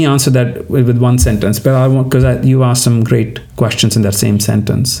let me answer that with one sentence, but because you asked some great questions in that same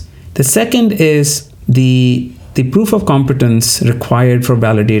sentence. The second is the proof of competence required for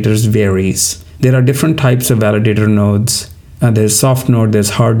validators varies. There are different types of validator nodes. There's soft node,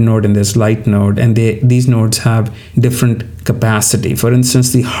 there's hard node, and there's light node. And these nodes have different capacity. For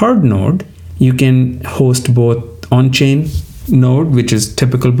instance, the hard node, you can host both on-chain node, which is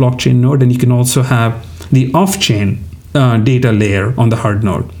typical blockchain node, and you can also have the off-chain data layer on the hard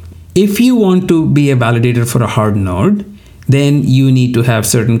node. If you want to be a validator for a hard node, then you need to have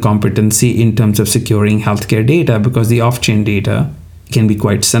certain competency in terms of securing healthcare data, because the off-chain data can be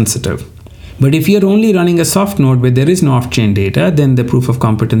quite sensitive. But if you're only running a soft node where there is no off-chain data, then the proof of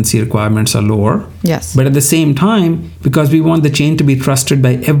competency requirements are lower. Yes. But at the same time, because we want the chain to be trusted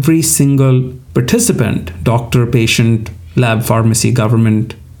by every single participant, doctor, patient, lab, pharmacy,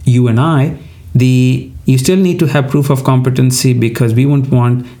 government, you and I, you still need to have proof of competency, because we won't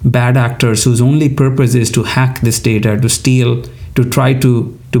want bad actors whose only purpose is to hack this data, to steal, to try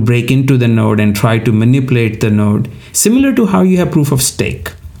to break into the node and try to manipulate the node. Similar to how you have proof of stake.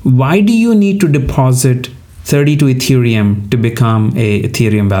 Why do you need to deposit 32 Ethereum to become a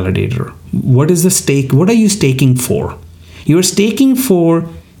Ethereum validator? What is the stake? What are you staking for? You're staking for,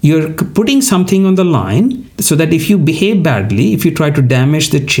 you're putting something on the line so that if you behave badly, if you try to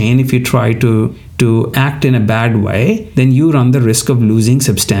damage the chain, if you try to act in a bad way, then you run the risk of losing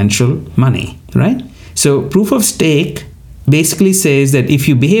substantial money, right? So proof of stake basically says that if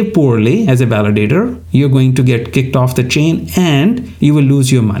you behave poorly as a validator, you're going to get kicked off the chain and you will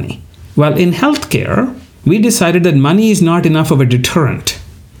lose your money. Well, in healthcare, we decided that money is not enough of a deterrent.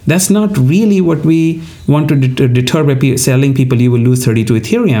 That's not really what we want to deter by selling people you will lose 32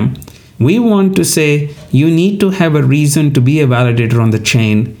 Ethereum. We want to say you need to have a reason to be a validator on the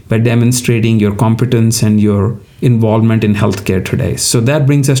chain by demonstrating your competence and your involvement in healthcare today. So that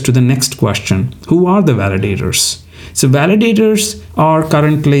brings us to the next question. Who are the validators? So validators are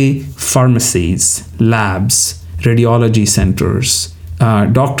currently pharmacies, labs, radiology centers,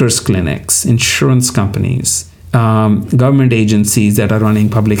 doctors' clinics, insurance companies, government agencies that are running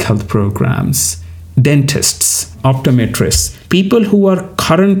public health programs, dentists, optometrists, people who are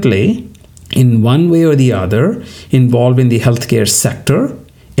currently in one way or the other involved in the healthcare sector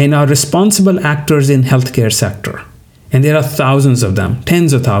and are responsible actors in healthcare sector. And there are thousands of them,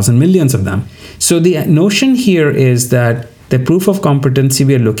 tens of thousands, millions of them. So the notion here is that the proof of competency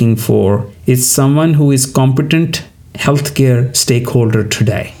we are looking for is someone who is competent healthcare stakeholder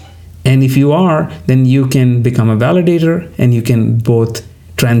today. And if you are, then you can become a validator and you can both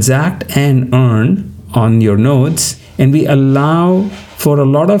transact and earn on your nodes. And we allow for a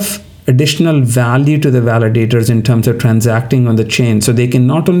lot of additional value to the validators in terms of transacting on the chain. So they can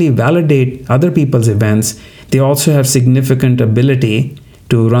not only validate other people's events, they also have significant ability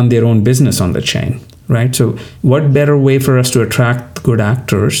to run their own business on the chain, right? So what better way for us to attract good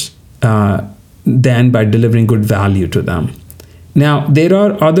actors than by delivering good value to them? Now, there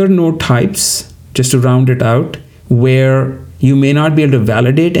are other node types, just to round it out, where you may not be able to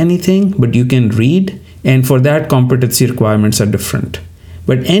validate anything, but you can read. And for that, competency requirements are different.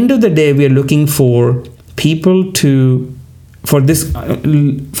 But end of the day, we are looking for people for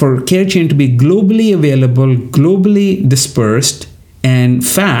care chain to be globally available, globally dispersed, and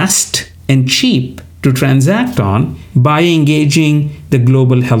fast and cheap to transact on by engaging the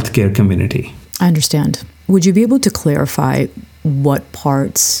global healthcare community. I understand. Would you be able to clarify what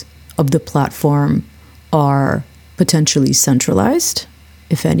parts of the platform are potentially centralized,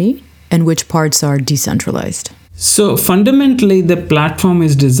 if any, and which parts are decentralized? So fundamentally, the platform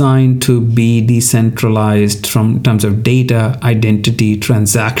is designed to be decentralized in terms of data, identity,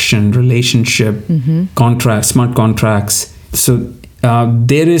 transaction, relationship, contracts, smart contracts. So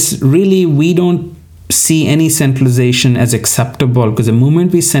there is really, we don't see any centralization as acceptable, because the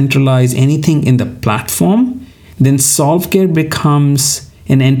moment we centralize anything in the platform, then Solve.Care becomes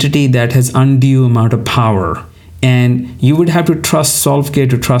an entity that has undue amount of power. And you would have to trust Solve.Care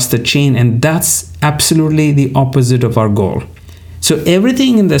to trust the chain. And that's absolutely the opposite of our goal. So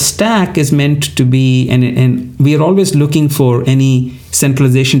everything in the stack is meant to be, and we are always looking for any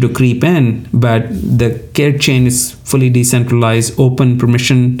centralization to creep in, but the care chain is fully decentralized, open,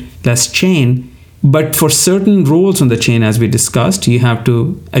 permissionless chain. But for certain roles on the chain, as we discussed, you have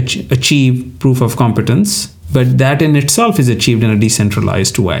to achieve proof of competence, but that in itself is achieved in a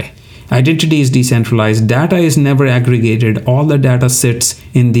decentralized way. Identity is decentralized. Data is never aggregated. All the data sits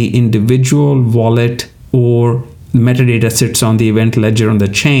in the individual wallet, or metadata sits on the event ledger on the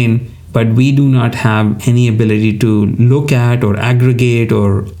chain, but we do not have any ability to look at or aggregate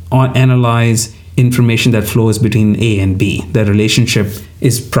or analyze information that flows between A and B. The relationship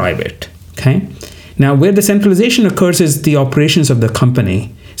is private. Okay. Now, where the centralization occurs is the operations of the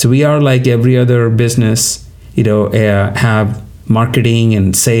company. So we are like every other business, have marketing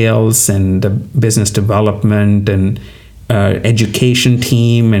and sales and the business development and education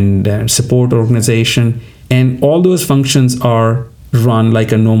team and support organization. And all those functions are run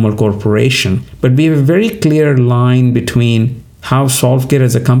like a normal corporation. But we have a very clear line between how Solve.Care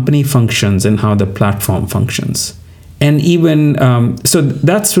as a company functions and how the platform functions. And even, so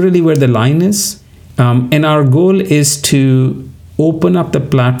that's really where the line is. And our goal is to open up the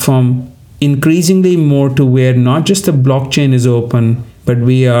platform increasingly more to where not just the blockchain is open, but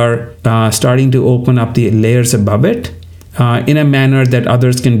we are starting to open up the layers above it in a manner that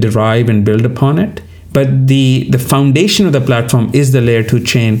others can derive and build upon it. But the foundation of the platform is the layer 2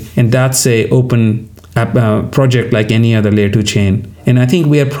 chain, and that's a open project like any other layer 2 chain. And I think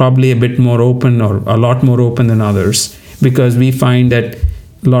we are probably a bit more open, or a lot more open than others, because we find that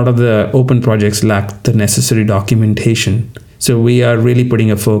a lot of the open projects lack the necessary documentation. So we are really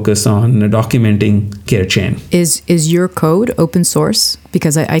putting a focus on documenting care chain. Is your code open source?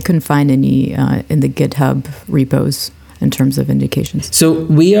 Because I couldn't find any in the GitHub repos in terms of indications. So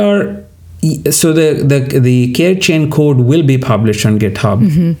we are. So the care chain code will be published on GitHub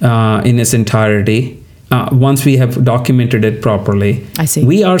in its entirety once we have documented it properly. I see.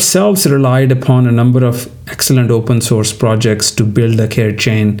 We ourselves relied upon a number of excellent open source projects to build the care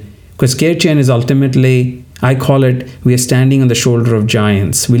chain, because care chain is ultimately, I call it, we are standing on the shoulder of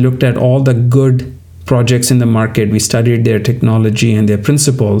giants. We looked at all the good projects in the market. We studied their technology and their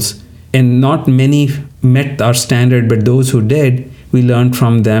principles, and not many met our standard, but those who did, we learned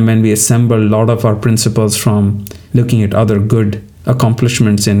from them, and we assembled a lot of our principles from looking at other good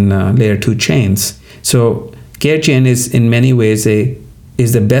accomplishments in layer 2 chains. So care chain is in many ways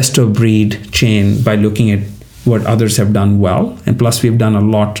is the best of breed chain by looking at what others have done well. And plus we've done a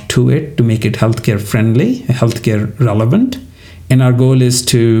lot to it to make it healthcare friendly, healthcare relevant. And our goal is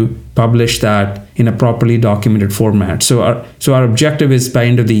to publish that in a properly documented format. So our objective is by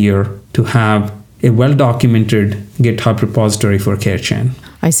end of the year to have a well-documented GitHub repository for care chain.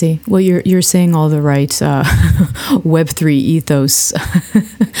 I see. Well, you're saying all the right Web3 ethos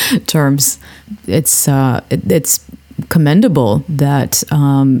terms. It's commendable that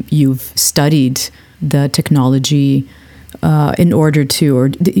you've studied the technology in order to,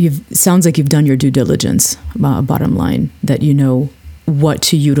 or sounds like you've done your due diligence. Bottom line, that you know what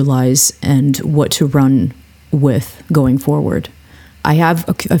to utilize and what to run with going forward. I have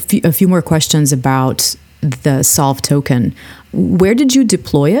a few more questions about the Solve token. Where did you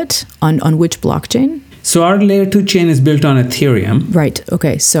deploy it? On which blockchain? So our layer 2 chain is built on Ethereum. Right.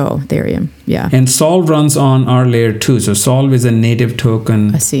 Okay. So Ethereum. Yeah. And Solve runs on our layer 2. So Solve is a native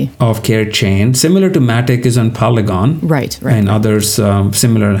token of care chain, similar to Matic is on Polygon. Right. And others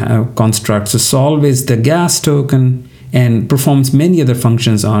similar constructs. So Solve is the gas token and performs many other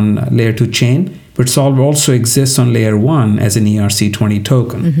functions on layer 2 chain. But Solve also exists on layer 1 as an ERC20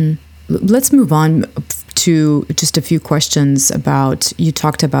 token. Mm-hmm. Let's move on to just a few questions about, you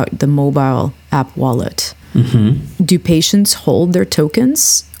talked about the mobile app wallet. Mm-hmm. Do patients hold their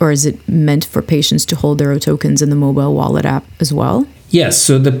tokens, or is it meant for patients to hold their tokens in the mobile wallet app as well? Yes.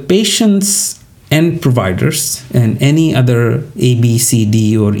 So the patients and providers and any other A, B, C,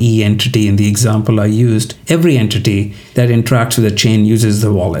 D, or E entity in the example I used, every entity that interacts with the chain uses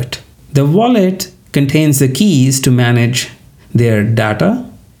the wallet. The wallet contains the keys to manage their data,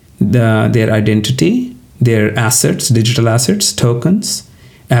 their identity, their assets, digital assets, tokens,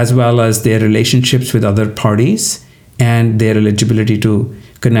 as well as their relationships with other parties and their eligibility to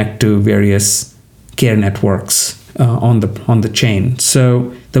connect to various care networks on the chain.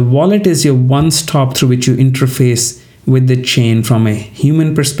 So the wallet is your one-stop through which you interface with the chain from a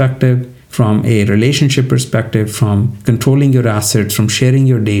human perspective, from a relationship perspective, from controlling your assets, from sharing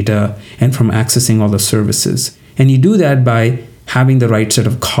your data, and from accessing all the services. And you do that by having the right set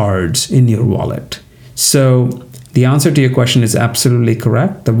of cards in your wallet. So the answer to your question is absolutely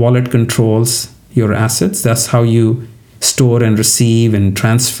correct. The wallet controls your assets. That's how you store and receive and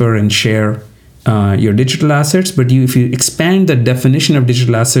transfer and share your digital assets. But if you expand the definition of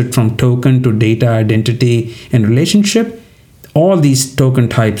digital asset from token to data, identity, and relationship, all these token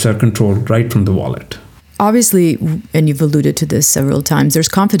types are controlled right from the wallet. Obviously, and you've alluded to this several times, there's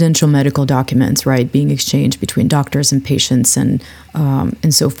confidential medical documents, right, being exchanged between doctors and patients and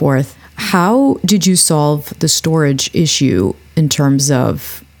so forth. How did you solve the storage issue in terms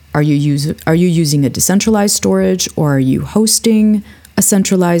of are you using a decentralized storage, or are you hosting a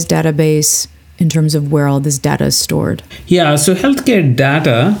centralized database in terms of where all this data is stored? Yeah, so healthcare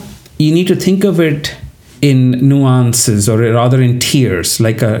data, you need to think of it in nuances, or rather in tiers,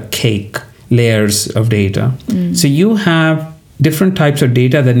 like a cake, layers of data. So you have different types of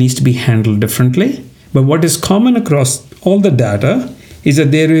data that needs to be handled differently. But what is common across all the data is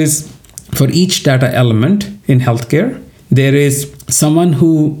that there is, for each data element in healthcare, there is someone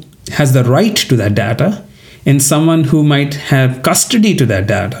who has the right to that data and someone who might have custody to that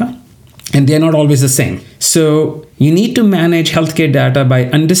data, and they're not always the same. So you need to manage healthcare data by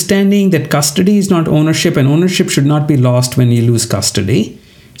understanding that custody is not ownership, and ownership should not be lost when you lose custody.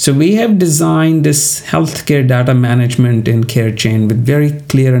 So we have designed this healthcare data management in care chain with very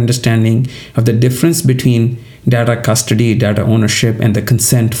clear understanding of the difference between data custody, data ownership, and the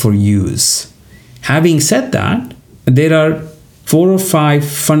consent for use. Having said that, there are 4 or 5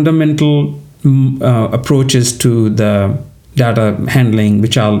 fundamental approaches to the data handling,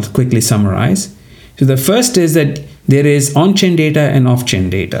 which I'll quickly summarize. So the first is that there is on-chain data and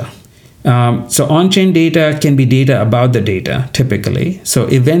off-chain data. So on-chain data can be data about the data, typically. So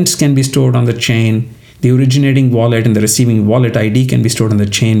events can be stored on the chain. The originating wallet and the receiving wallet ID can be stored on the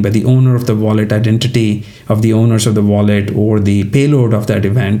chain by the owner of the wallet, identity of the owners of the wallet, or the payload of that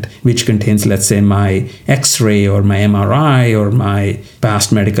event, which contains, let's say, my X-ray or my MRI or my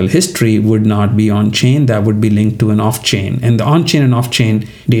past medical history would not be on-chain. That would be linked to an off-chain. And the on-chain and off-chain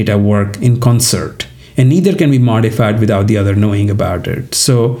data work in concert. And neither can be modified without the other knowing about it.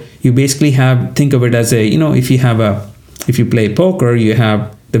 So you basically think of it as if you play poker, you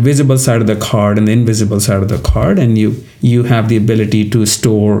have the visible side of the card and the invisible side of the card, and you have the ability to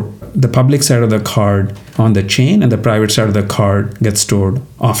store the public side of the card on the chain, and the private side of the card gets stored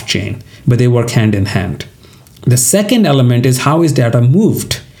off chain, but they work hand in hand. The second element is how is data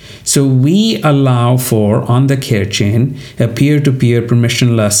moved. So we allow for, on the care chain, a peer-to-peer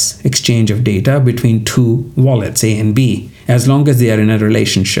permissionless exchange of data between 2 wallets, A and B, as long as they are in a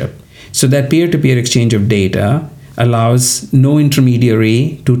relationship. So that peer-to-peer exchange of data allows no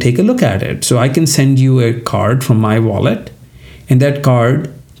intermediary to take a look at it. So I can send you a card from my wallet, and that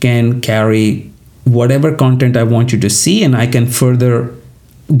card can carry whatever content I want you to see, and I can further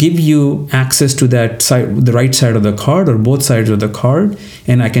give you access to that side, the right side of the card or both sides of the card,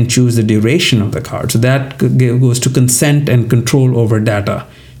 and I can choose the duration of the card. So that goes to consent and control over data.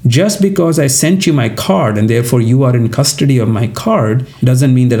 Just because I sent you my card and therefore you are in custody of my card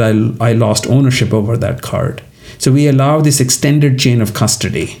doesn't mean that I lost ownership over that card. So we allow this extended chain of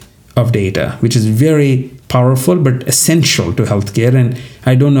custody of data, which is very powerful but essential to healthcare. And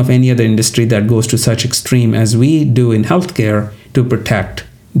I don't know of any other industry that goes to such extreme as we do in healthcare to protect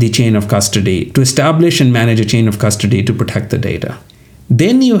the chain of custody, to establish and manage a chain of custody to protect the data.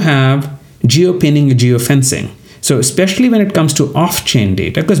 Then you have geopinning and geofencing. So especially when it comes to off-chain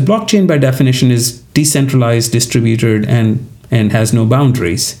data, because blockchain by definition is decentralized, distributed, and has no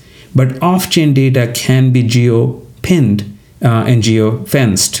boundaries. But off-chain data can be geo-pinned and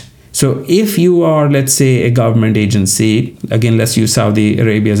geo-fenced. So if you are, let's say, a government agency, again, let's use Saudi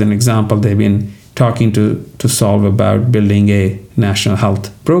Arabia as an example. They've been talking to Solve about building a national health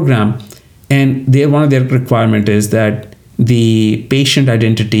program. And one of their requirement is that the patient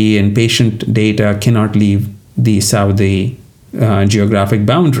identity and patient data cannot leave the Saudi geographic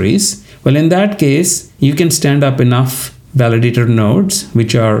boundaries. Well, in that case, you can stand up enough validator nodes,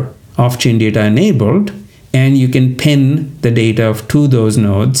 which are off-chain data enabled, and you can pin the data to those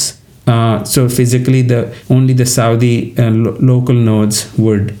nodes. So physically, only the Saudi local nodes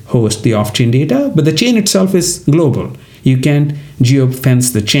would host the off-chain data, but the chain itself is global. You can't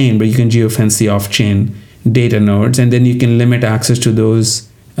geofence the chain, but you can geofence the off-chain data nodes, and then you can limit access to those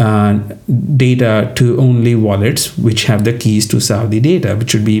data to only wallets which have the keys to Saudi data,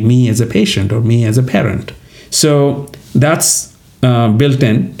 which would be me as a patient or me as a parent. So that's built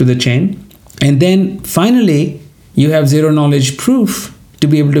in to the chain. And then finally, you have zero knowledge proof to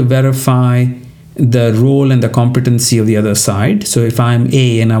be able to verify the role and the competency of the other side. So if I'm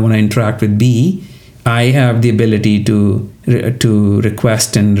A and I want to interact with B, I have the ability to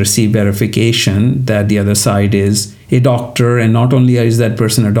request and receive verification that the other side is a doctor, and not only is that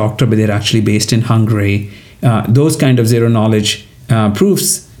person a doctor, but they're actually based in Hungary. Those kind of zero knowledge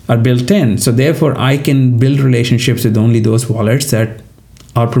proofs are built in. So therefore, I can build relationships with only those wallets that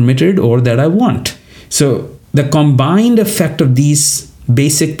are permitted or that I want. So the combined effect of these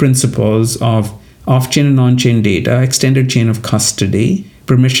basic principles of off-chain and on-chain data, extended chain of custody,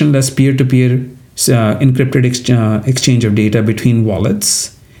 permissionless peer-to-peer encrypted exchange of data between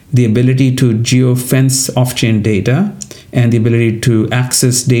wallets, the ability to geofence off-chain data, and the ability to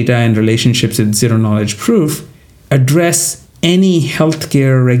access data and relationships with zero-knowledge proof address any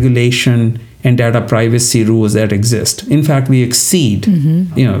healthcare regulation and data privacy rules that exist. In fact, we exceed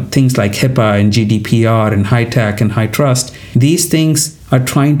things like HIPAA and GDPR and high tech and high trust. These things are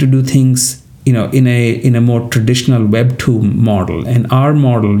trying to do things in a more traditional Web2 model, and our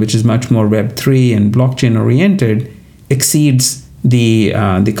model, which is much more Web3 and blockchain oriented, exceeds the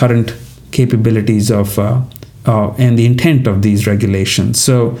current capabilities of and the intent of these regulations.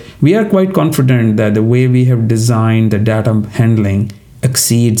 So we are quite confident that the way we have designed the data handling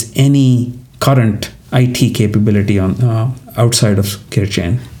exceeds any current IT capability on outside of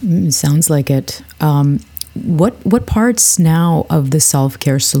CareChain. Sounds like it. What parts now of the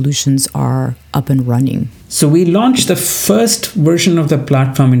Solve.Care solutions are up and running? So we launched the first version of the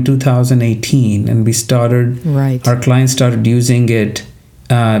platform in 2018, and we started. Right. Our clients started using it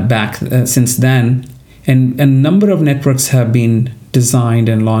back since then, and a number of networks have been designed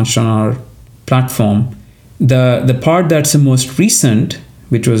and launched on our platform. The part that's the most recent,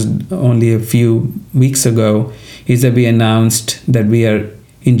 which was only a few weeks ago, is that we announced that we are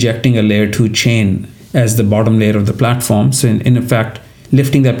injecting a layer 2 chain as the bottom layer of the platform. So in effect,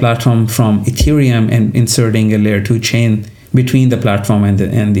 lifting that platform from Ethereum and inserting a layer 2 chain between the platform and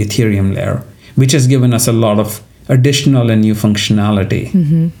the Ethereum layer, which has given us a lot of additional and new functionality.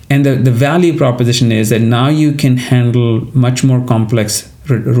 Mm-hmm. And the value proposition is that now you can handle much more complex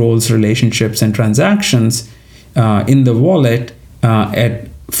roles, relationships, and transactions in the wallet at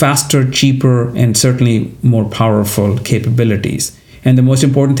faster, cheaper, and certainly more powerful capabilities. And the most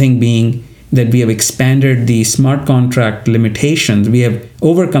important thing being that we have expanded the smart contract limitations. We have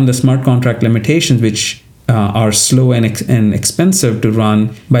overcome the smart contract limitations, which are slow and expensive to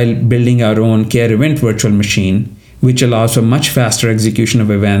run, by building our own care event virtual machine, which allows for much faster execution of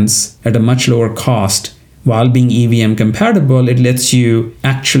events at a much lower cost. While being EVM compatible, it lets you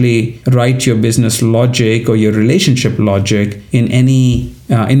actually write your business logic or your relationship logic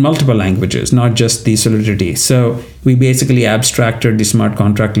in multiple languages, not just the Solidity. So we basically abstracted the smart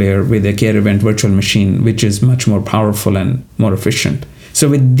contract layer with a care event virtual machine, which is much more powerful and more efficient. So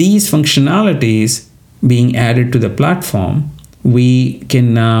with these functionalities being added to the platform, we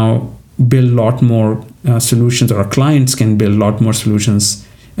can now build a lot more solutions, or our clients can build a lot more solutions,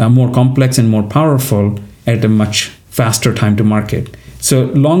 more complex and more powerful, at a much faster time to market. So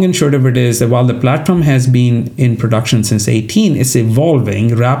long and short of it is that while the platform has been in production since 2018, it's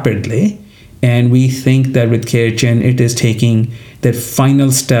evolving rapidly. And we think that with CareChain, it is taking that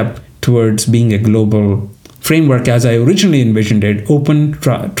final step towards being a global framework, as I originally envisioned it, open,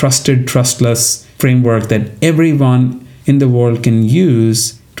 trusted, trustless framework that everyone in the world can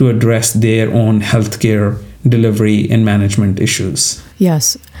use to address their own healthcare delivery and management issues.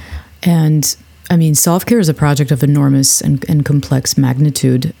 Yes. And I mean, Solve.Care is a project of enormous and complex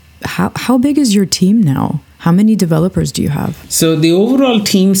magnitude. How big is your team now? How many developers do you have? So the overall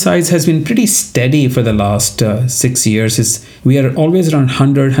team size has been pretty steady for the last 6 years. We are always around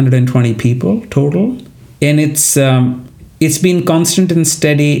 100, 120 people total. And it's been constant and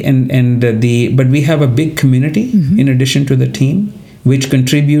steady, but we have a big community in addition to the team, which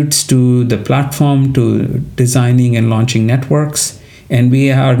contributes to the platform, to designing and launching networks. And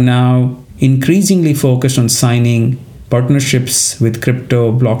we are now increasingly focused on signing partnerships with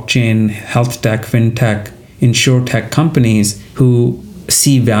crypto, blockchain, healthtech, fintech, insurtech companies who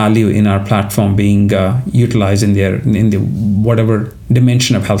see value in our platform being utilized in the whatever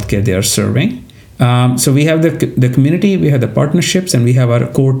dimension of healthcare they are serving. So we have the community, we have the partnerships, and we have our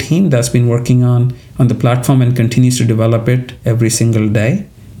core team that's been working on the platform and continues to develop it every single day.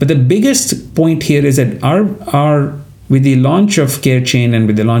 But the biggest point here is that our with the launch of CareChain and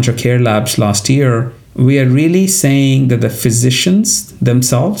with the launch of Care Labs last year, we are really saying that the physicians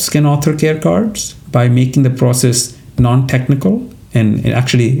themselves can author care cards by making the process non-technical and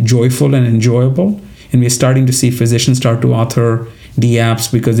actually joyful and enjoyable. And we're starting to see physicians start to author the apps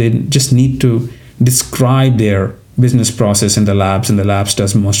because they just need to describe their business process in the labs, and the labs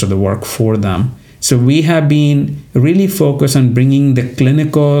does most of the work for them. So we have been really focused on bringing the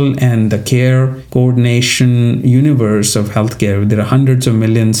clinical and the care coordination universe of healthcare. There are hundreds of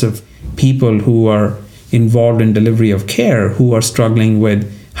millions of people who are involved in delivery of care who are struggling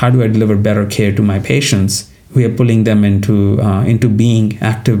with how do I deliver better care to my patients. We are pulling them into being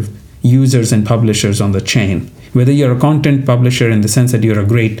active users and publishers on the chain. Whether you're a content publisher in the sense that you're a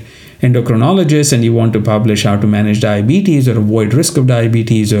great endocrinologist and you want to publish how to manage diabetes or avoid risk of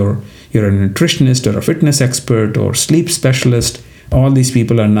diabetes, or you're a nutritionist or a fitness expert or sleep specialist, all these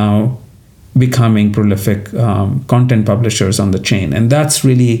people are now becoming prolific content publishers on the chain. And that's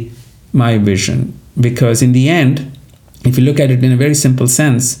really my vision, because in the end, if you look at it in a very simple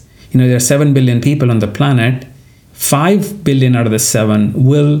sense, there are 7 billion people on the planet. 5 billion out of the 7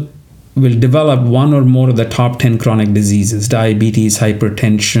 will develop one or more of the top 10 chronic diseases: diabetes,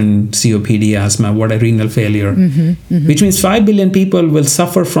 hypertension, COPD, asthma, renal failure, which means 5 billion people will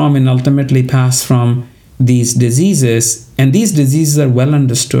suffer from and ultimately pass from these diseases. And these diseases are well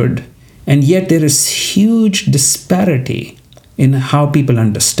understood. And yet there is huge disparity in how people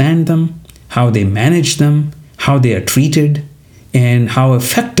understand them, how they manage them, how they are treated, and how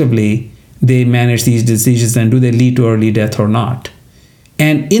effectively they manage these diseases, and do they lead to early death or not.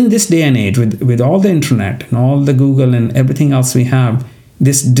 And in this day and age, with all the internet and all the Google and everything else we have,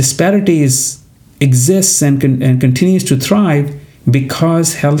 this disparity exists and continues to thrive,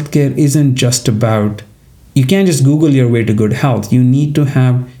 because healthcare isn't just about, you can't just Google your way to good health. You need to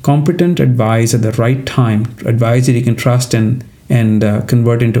have competent advice at the right time, advice that you can trust and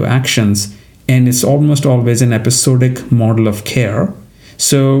convert into actions. And it's almost always an episodic model of care.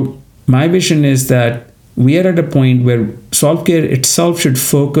 So my vision is that we are at a point where Solve.Care itself should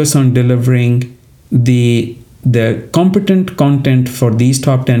focus on delivering the competent content for these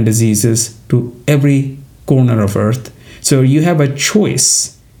top 10 diseases to every corner of Earth. So you have a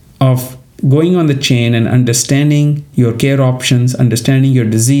choice of going on the chain and understanding your care options, understanding your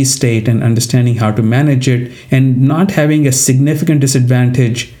disease state, and understanding how to manage it, and not having a significant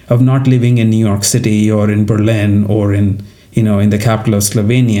disadvantage of not living in New York City or in Berlin or in the capital of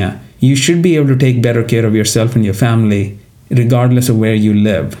Slovenia. You should be able to take better care of yourself and your family, regardless of where you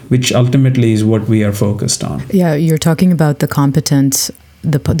live, which ultimately is what we are focused on. Yeah, you're talking about the competent,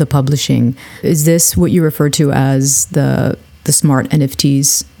 the publishing. Is this what you refer to as the smart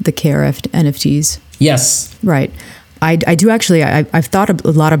NFTs, the care NFTs? Yes. Right. I do actually, I've thought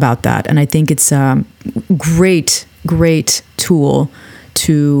a lot about that, and I think it's a great tool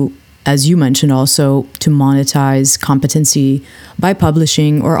to, as you mentioned also, to monetize competency by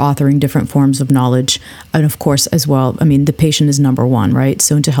publishing or authoring different forms of knowledge. And of course, as well, the patient is number one, right?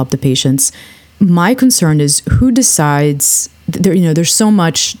 So to help the patients. My concern is who decides. There's so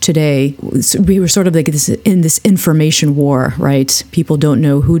much today. We were sort of like in this information war, right? People don't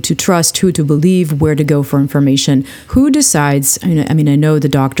know who to trust, who to believe, where to go for information. Who decides? I know the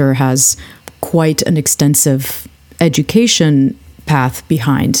doctor has quite an extensive education path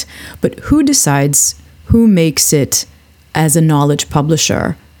behind, but who decides who makes it as a knowledge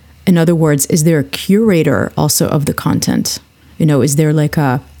publisher? In other words, is there a curator also of the content? Is there like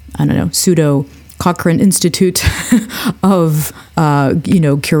a, pseudo Cochrane Institute of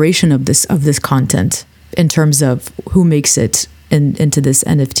curation of this content in terms of who makes it into this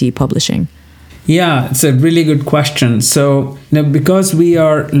NFT publishing? Yeah, it's a really good question. So because we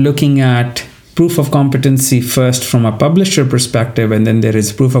are looking at proof of competency first from a publisher perspective, and then there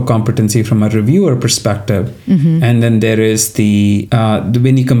is proof of competency from a reviewer perspective, and then there is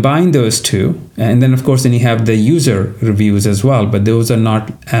when you combine those two, and then of course then you have the user reviews as well, but those are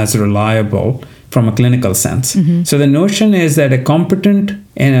not as reliable from a clinical sense. So the notion is that a competent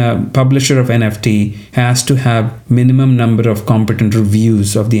publisher of NFT has to have minimum number of competent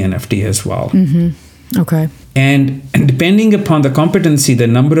reviews of the NFT as well. Okay. And depending upon the competency, the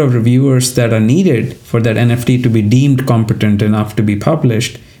number of reviewers that are needed for that NFT to be deemed competent enough to be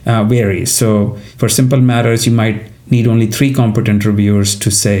published varies. So for simple matters, you might need only 3 competent reviewers to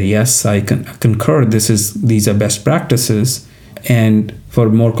say, yes, I concur, these are best practices. And for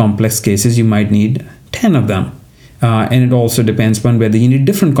more complex cases, you might need 10 of them. And it also depends upon whether you need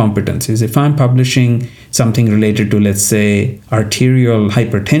different competencies. If I'm publishing something related to, let's say, arterial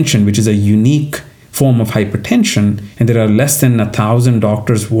hypertension, which is a unique form of hypertension, and there are less than 1,000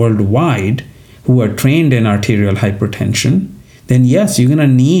 doctors worldwide who are trained in arterial hypertension, then yes, you're going to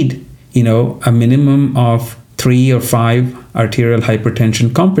need, a minimum of 3 or 5 arterial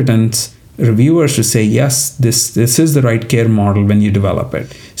hypertension competence reviewers to say, yes, this is the right care model when you develop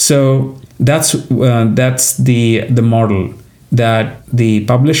it. So that's the model that the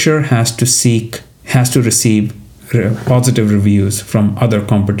publisher has to receive positive reviews from other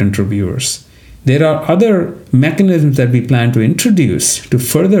competent reviewers. There are other mechanisms that we plan to introduce to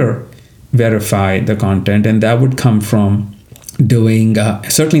further verify the content, and that would come from doing,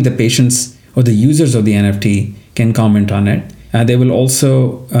 certainly the patients or the users of the NFT can comment on it. They will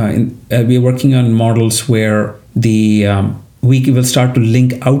also, we're working on models where we will start to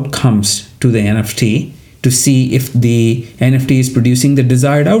link outcomes to the NFT to see if the NFT is producing the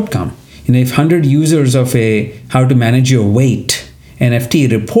desired outcome. If 100 users of a how to manage your weight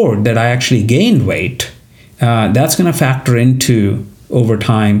NFT report that I actually gained weight, that's going to factor into, over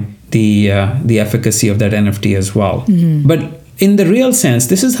time, the efficacy of that NFT as well. Mm-hmm. But in the real sense,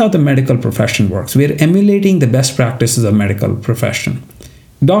 this is how the medical profession works. We're emulating the best practices of medical profession.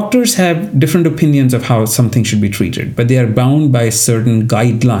 Doctors have different opinions of how something should be treated, but they are bound by certain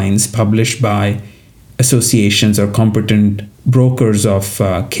guidelines published by associations or competent brokers of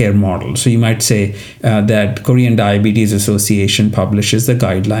care models. So you might say that Korean Diabetes Association publishes the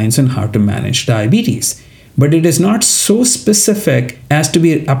guidelines on how to manage diabetes. But it is not so specific as to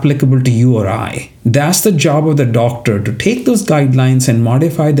be applicable to you or I. That's the job of the doctor, to take those guidelines and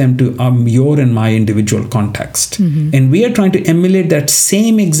modify them to your and my individual context. Mm-hmm. And we are trying to emulate that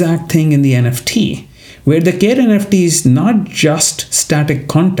same exact thing in the NFT, where the care NFT is not just static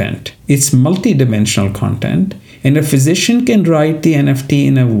content, it's multidimensional content. And a physician can write the NFT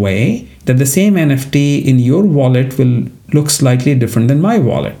in a way that the same NFT in your wallet will look slightly different than my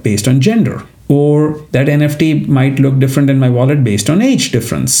wallet based on gender. Or that NFT might look different in my wallet based on age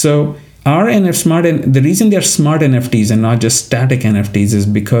difference. So the reason they're smart NFTs and not just static NFTs is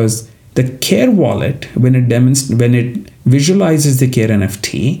because the care wallet, when it visualizes the care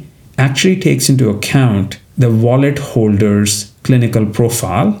NFT, actually takes into account the wallet holder's clinical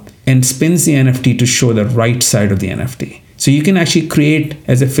profile and spins the NFT to show the right side of the NFT. So you can actually create,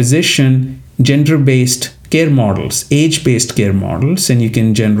 as a physician, gender-based care models, age-based care models, and you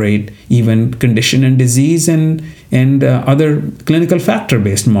can generate even condition and disease and other clinical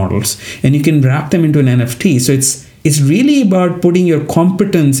factor-based models, and you can wrap them into an NFT. So it's really about putting your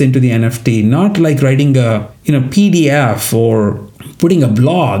competence into the NFT, not like writing a PDF or putting a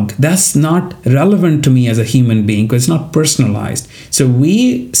blog. That's not relevant to me as a human being because it's not personalized. So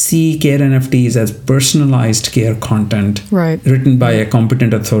we see care NFTs as personalized care content, right, written by a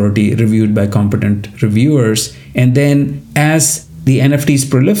competent authority, reviewed by competent reviewers. And then as the NFTs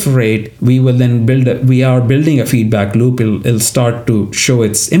proliferate, we are building a feedback loop. It'll start to show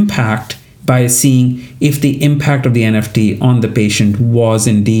its impact by seeing if the impact of the NFT on the patient was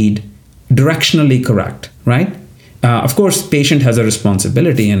indeed directionally correct, right? Of course, patient has a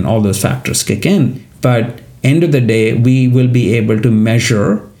responsibility and all those factors kick in. But end of the day, we will be able to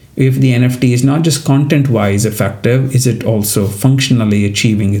measure if the NFT is not just content-wise effective, is it also functionally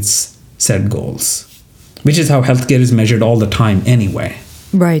achieving its set goals? Which is how healthcare is measured all the time anyway.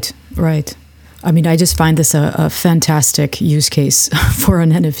 Right. I mean, I just find this a fantastic use case for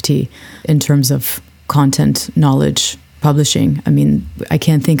an NFT in terms of content, knowledge, publishing. I mean, I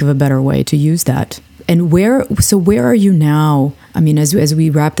can't think of a better way to use that. And where are you now? I mean, as we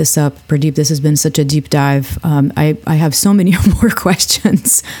wrap this up, Pradeep, this has been such a deep dive. I have so many more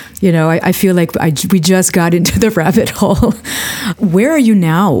questions. I feel like we just got into the rabbit hole. Where are you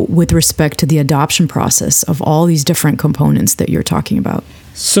now with respect to the adoption process of all these different components that you're talking about?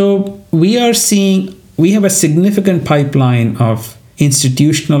 So we have a significant pipeline of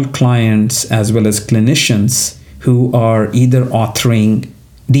institutional clients as well as clinicians who are either authoring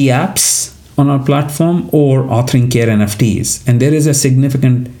DApps on our platform or authoring care NFTs. And there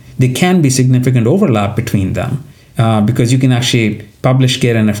can be significant overlap between them because you can actually publish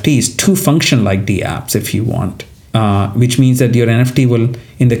care NFTs to function like DApps if you want, which means that your NFT will,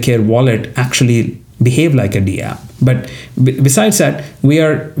 in the care wallet, actually behave like a DApp. But besides that, we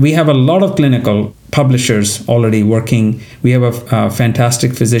have a lot of clinical publishers already working. We have a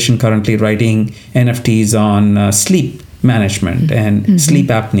fantastic physician currently writing NFTs on sleep management and sleep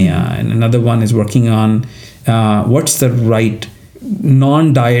apnea, and another one is working on what's the right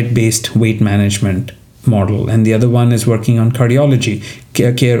non-diet based weight management model, and the other one is working on cardiology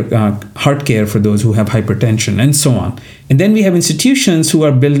care, heart care for those who have hypertension, and so on. And then we have institutions who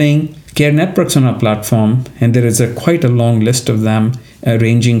are building care networks on our platform, and there is quite a long list of them,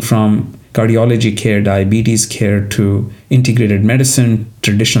 ranging from cardiology care, diabetes care, to integrated medicine,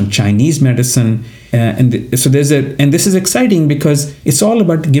 traditional Chinese medicine. So this is exciting because it's all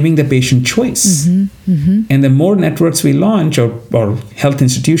about giving the patient choice. And the more networks we launch or health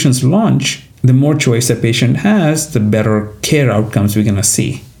institutions launch, the more choice a patient has, the better care outcomes we're going to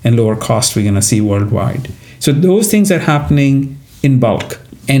see and lower cost we're going to see worldwide. So those things are happening in bulk.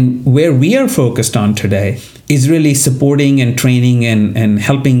 And where we are focused on today is really supporting and training and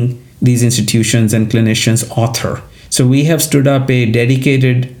helping these institutions and clinicians author. So we have stood up a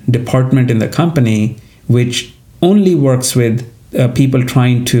dedicated department in the company which only works with people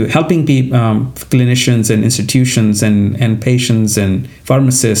helping clinicians and institutions and patients and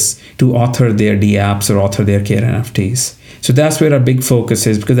pharmacists to author their DApps or author their care NFTs. So that's where our big focus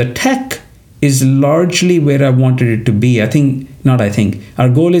is, because the tech is largely where I wanted it to be. Our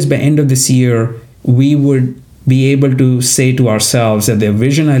goal is by end of this year, we would be able to say to ourselves that the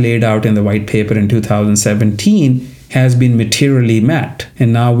vision I laid out in the white paper in 2017 has been materially met.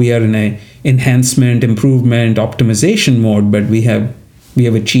 And now we are in a enhancement, improvement, optimization mode, but we have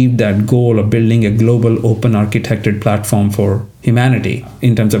achieved that goal of building a global open architected platform for humanity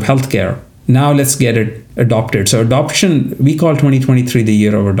in terms of healthcare. Now let's get it adopted. So adoption, we call 2023 the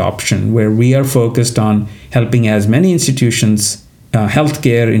year of adoption, where we are focused on helping as many institutions,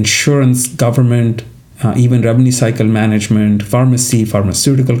 healthcare, insurance, government, even revenue cycle management, pharmacy,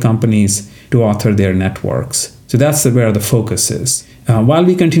 pharmaceutical companies to author their networks. So that's where the focus is, while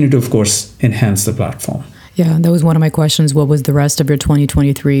we continue to, of course, enhance the platform. Yeah, that was one of my questions. What was the rest of your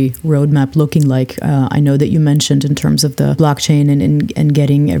 2023 roadmap looking like? I know that you mentioned in terms of the blockchain and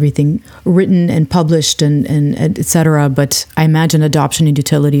getting everything written and published and et cetera, but I imagine adoption and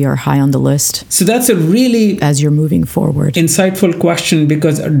utility are high on the list. So that's a really, as you're moving forward, insightful question,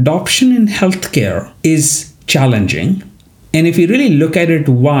 because adoption in healthcare is challenging. And if you really look at it,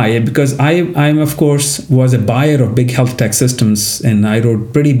 why? Because I'm of course, was a buyer of big health tech systems, and I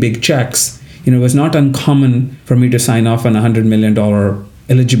wrote pretty big checks. It was not uncommon for me to sign off on $100 million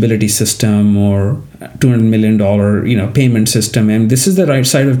eligibility system or $200 million, payment system. And this is the right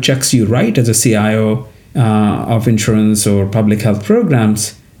side of checks you write as a CIO of insurance or public health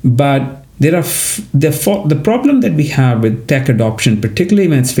programs. But there are the problem that we have with tech adoption, particularly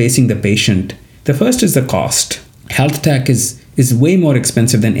when it's facing the patient. The first is the cost. Health tech is way more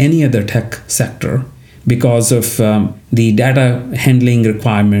expensive than any other tech sector, because of the data handling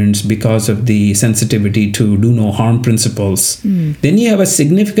requirements, because of the sensitivity to do no harm principles. Then you have a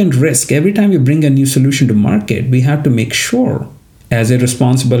significant risk. Every time you bring a new solution to market, we have to make sure as a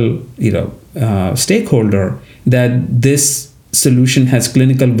responsible stakeholder that this solution has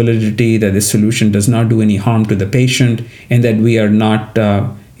clinical validity, that this solution does not do any harm to the patient, and that we are not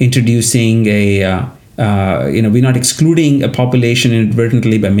introducing we're not excluding a population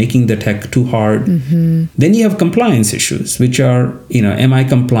inadvertently by making the tech too hard. Mm-hmm. Then you have compliance issues, which are, am I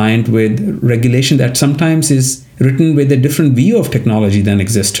compliant with regulation that sometimes is written with a different view of technology than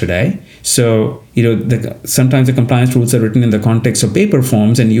exists today? So, sometimes the compliance rules are written in the context of paper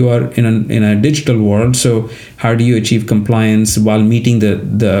forms, and you are in a digital world. So how do you achieve compliance while meeting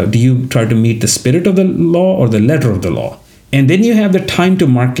do you try to meet the spirit of the law or the letter of the law? And then you have the time to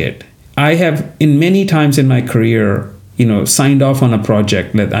market. I have, in many times in my career, signed off on a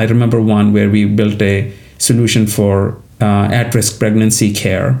project. I remember one where we built a solution for at-risk pregnancy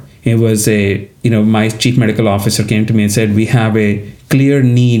care. It was my chief medical officer came to me and said, we have a clear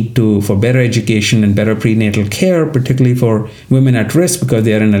need for better education and better prenatal care, particularly for women at risk, because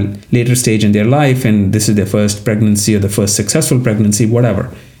they are in a later stage in their life, and this is their first pregnancy or the first successful pregnancy, whatever.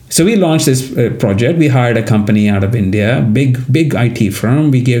 So we launched this project. We hired a company out of India, big IT firm.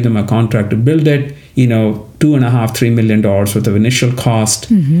 We gave them a contract to build it, $2.5-3 million worth of initial cost.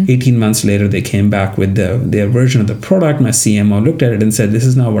 Mm-hmm. 18 months later, they came back with their version of the product. My CMO looked at it and said, this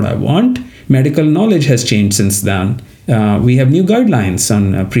is not what I want. Medical knowledge has changed since then. We have new guidelines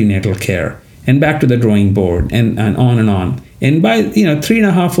on prenatal care, and back to the drawing board, and on and on. And by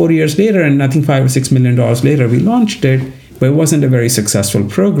 3.5-4 years later, and I think $5 or $6 million later, we launched it. But it wasn't a very successful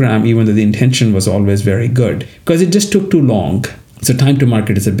program, even though the intention was always very good, because it just took too long. So time to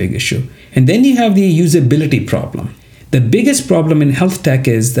market is a big issue. And then you have the usability problem. The biggest problem in health tech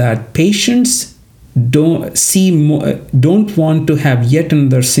is that patients don't want to have yet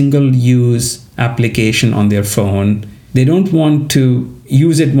another single-use application on their phone. They don't want to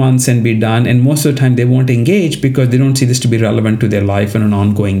use it once and be done. And most of the time they won't engage because they don't see this to be relevant to their life on an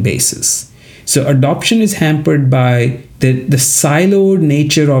ongoing basis. So adoption is hampered by the siloed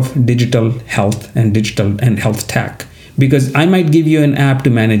nature of digital health and health tech. Because I might give you an app to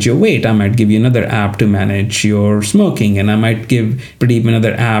manage your weight. I might give you another app to manage your smoking. And I might give Pradeep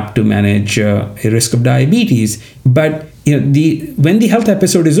another app to manage a risk of diabetes. But when the health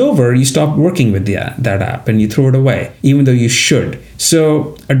episode is over, you stop working with that app and you throw it away, even though you should.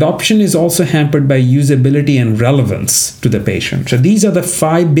 So adoption is also hampered by usability and relevance to the patient. So these are the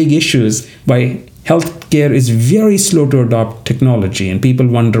 5 big issues why healthcare is very slow to adopt technology. And people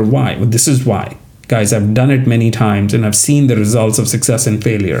wonder why. Well, this is why. Guys, I've done it many times and I've seen the results of success and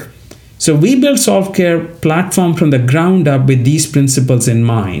failure. So we built Solve.Care platform from the ground up with these principles in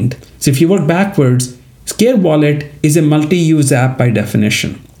mind. So if you work backwards, Care Wallet is a multi-use app by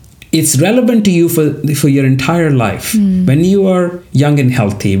definition. It's relevant to you for your entire life. When you are young and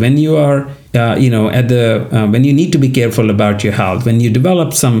healthy, when you are when you need to be careful about your health, when you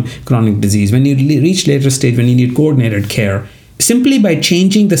develop some chronic disease, when you reach later stage, when you need coordinated care, simply by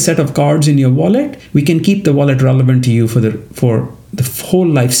changing the set of cards in your wallet, we can keep the wallet relevant to you for the whole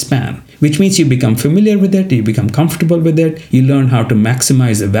lifespan, which means you become familiar with it, you become comfortable with it, you learn how to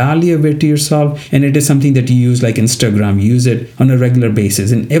maximize the value of it to yourself, and it is something that you use like Instagram. You use it on a regular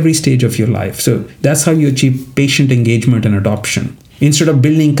basis in every stage of your life. So that's how you achieve patient engagement and adoption. Instead of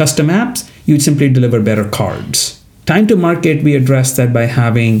building custom apps, you'd simply deliver better cards. Time to market, we address that by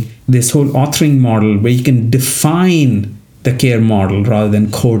having this whole authoring model where you can define the care model rather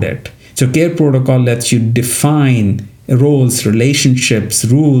than code it. So Care Protocol lets you define roles, relationships,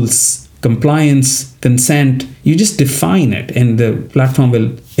 rules, compliance, consent. You just define it and the platform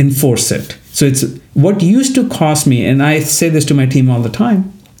will enforce it. So it's what used to cost me, and I say this to my team all the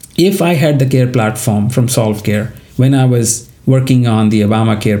time, if I had the Care platform from Solve.Care when I was working on the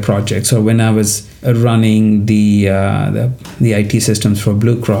Obamacare projects or when I was running the IT systems for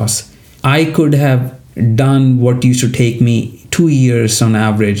Blue Cross, I could have done what used to take me 2 years on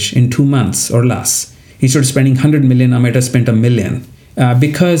average in 2 months or less. Instead of spending 100 million, I might have spent $1 million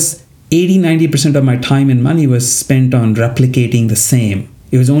because 80-90% of my time and money was spent on replicating the same.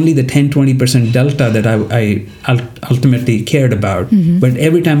 It was only the 10-20% delta that I ultimately cared about. But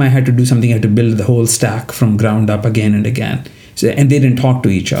every time I had to do something, I had to build the whole stack from ground up again and again. So, and they didn't talk to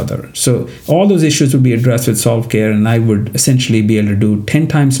each other. So all those issues would be addressed with Solve.Care, and I would essentially be able to do 10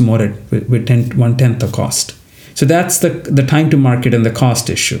 times more with 1/10 the cost. So that's the time to market and the cost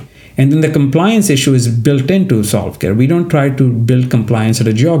issue. And then the compliance issue is built into Solve.Care. We don't try to build compliance at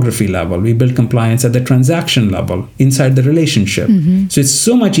a geography level. We build compliance at the transaction level inside the relationship. So it's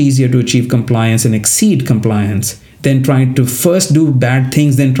so much easier to achieve compliance and exceed compliance than trying to first do bad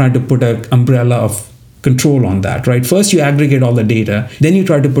things, then trying to put an umbrella of control on that, right? First, you aggregate all the data. Then you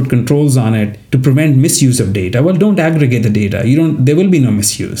try to put controls on it to prevent misuse of data. Well, don't aggregate the data. There will be no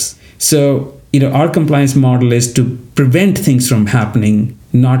misuse. So, our compliance model is to prevent things from happening,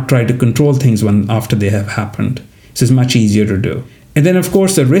 not try to control things after they have happened. So it's much easier to do. And then, of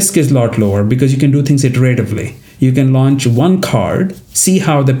course, the risk is a lot lower because you can do things iteratively. You can launch one card, see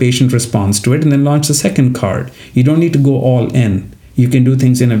how the patient responds to it, and then launch the second card. You don't need to go all in. You can do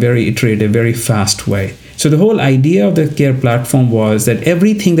things in a very iterative, very fast way. So the whole idea of the Care platform was that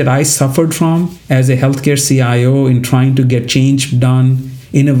everything that I suffered from as a healthcare CIO in trying to get change done,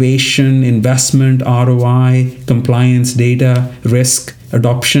 innovation, investment, ROI, compliance, data, risk,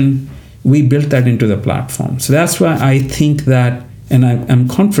 adoption, we built that into the platform. So that's why I think that, and I'm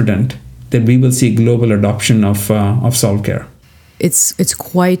confident that we will see global adoption of Solve.Care. It's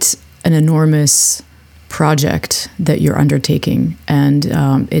quite an enormous project that you're undertaking, and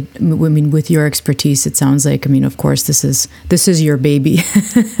with your expertise, it sounds like, of course, this is your baby,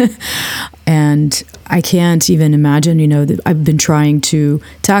 and I can't even imagine. That I've been trying to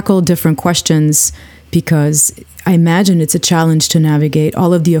tackle different questions because I imagine it's a challenge to navigate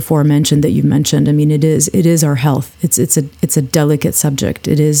all of the aforementioned that you mentioned. It is our health. It's a delicate subject.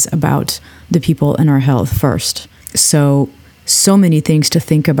 It is about the people and our health first. So many things to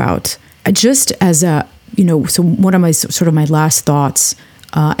think about. Just as a so one of my last thoughts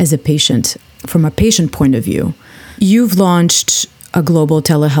as a patient, from a patient point of view, you've launched a global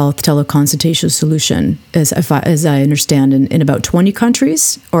teleconsultation solution, as I understand, in about 20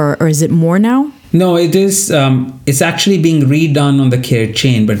 countries, or is it more now? No, it is. It's actually being redone on the Care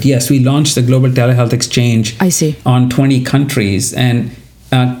chain. But yes, we launched the Global Telehealth Exchange. I see. On 20 countries, and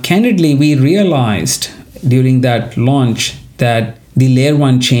candidly, we realized during that launch that the layer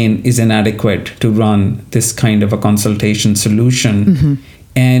 1 chain is inadequate to run this kind of a consultation solution.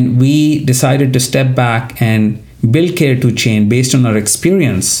 And we decided to step back and build Care 2 chain based on our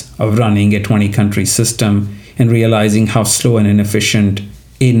experience of running a 20-country system and realizing how slow and inefficient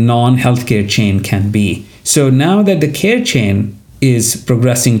a non-healthcare chain can be. So now that the Care chain is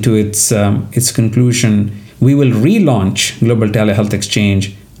progressing to its conclusion, we will relaunch Global Telehealth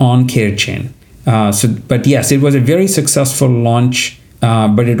Exchange on Care chain. But yes, it was a very successful launch,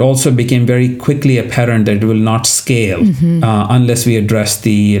 but it also became very quickly apparent that it will not scale unless we address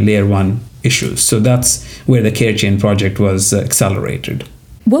the layer 1 issues. So that's where the Care chain project was accelerated.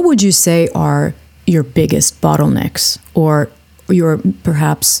 What would you say are your biggest bottlenecks, or your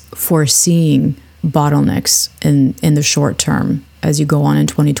perhaps foreseeing bottlenecks in the short term as you go on in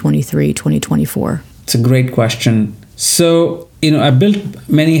 2023, 2024? It's a great question. So I built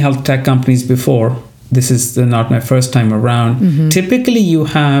many health tech companies before. This is not my first time around. Typically, you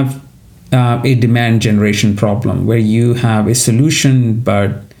have a demand generation problem where you have a solution,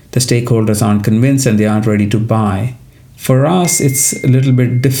 but the stakeholders aren't convinced and they aren't ready to buy. For us, it's a little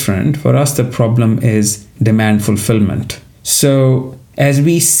bit different. For us, the problem is demand fulfillment. So as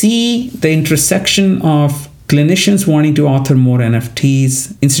we see the intersection of clinicians wanting to author more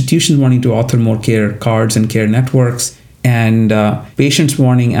NFTs, institutions wanting to author more care cards and care networks, and patients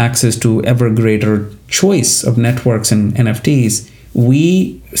wanting access to ever greater choice of networks and NFTs,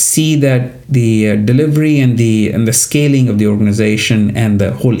 we see that the delivery and the scaling of the organization and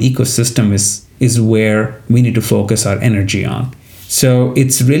the whole ecosystem is where we need to focus our energy on. So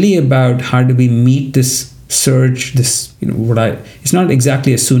it's really about how do we meet this surge, this it's not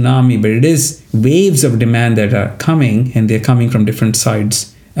exactly a tsunami, but it is waves of demand that are coming, and they're coming from different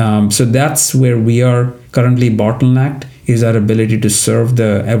sides. So that's where we are currently bottlenecked, is our ability to serve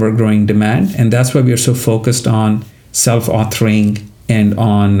the ever-growing demand. And that's why we are so focused on self-authoring and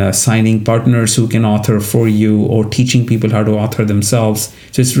on signing partners who can author for you, or teaching people how to author themselves.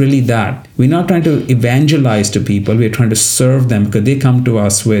 So it's really that. We're not trying to evangelize to people. We're trying to serve them, because they come to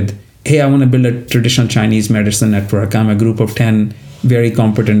us with, hey, I want to build a traditional Chinese medicine network. I'm a group of 10 very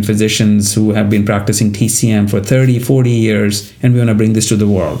competent physicians who have been practicing TCM for 30, 40 years, and we want to bring this to the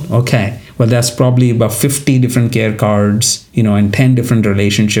world. Okay, well, that's probably about 50 different care cards, and 10 different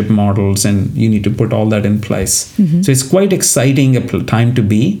relationship models, and you need to put all that in place. So it's quite exciting a time to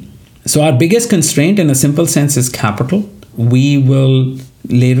be. So our biggest constraint, in a simple sense, is capital. We will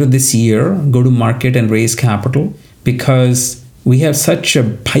later this year go to market and raise capital, because we have such a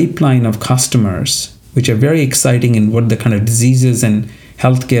pipeline of customers which are very exciting in what the kind of diseases and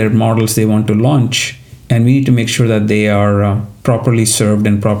healthcare models they want to launch. And we need to make sure that they are properly served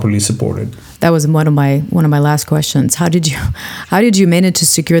and properly supported. That was one of my last questions. How did you manage to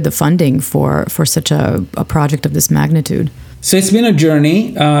secure the funding for such a project of this magnitude? So it's been a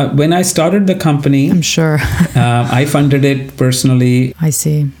journey. When I started the company, I'm sure I funded it personally. I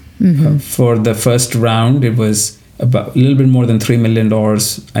see. For the first round, it was about a little bit more than $3 million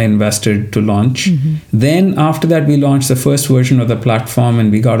I invested to launch. Then after that, we launched the first version of the platform,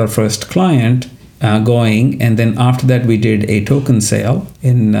 and we got our first client going. And then after that, we did a token sale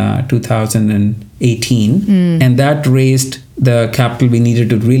in 2018. And that raised the capital we needed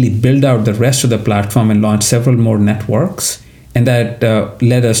to really build out the rest of the platform and launch several more networks. And that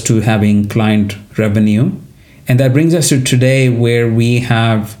led us to having client revenue. And that brings us to today, where we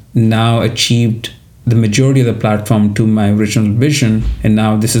have now achieved the majority of the platform to my original vision. And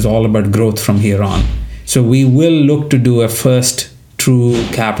now this is all about growth from here on. So we will look to do a first true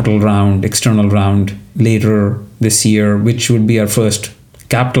capital round, external round, later this year, which would be our first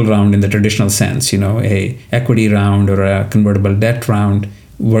capital round in the traditional sense, a equity round or a convertible debt round,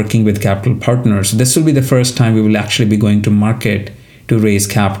 working with capital partners. So this will be the first time we will actually be going to market to raise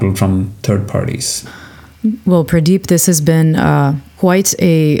capital from third parties. Well, Pradeep, this has been quite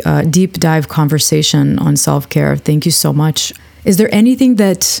a deep dive conversation on Solve.Care. Thank you so much. Is there anything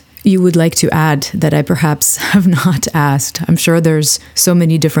that you would like to add that I perhaps have not asked? I'm sure there's so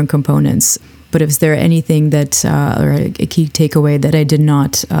many different components, but is there anything that, or a key takeaway that I did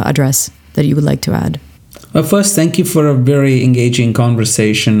not address that you would like to add? Well, first, thank you for a very engaging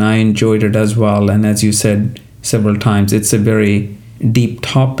conversation. I enjoyed it as well. And as you said several times, it's a very deep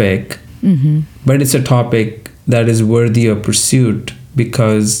topic. But it's a topic that is worthy of pursuit,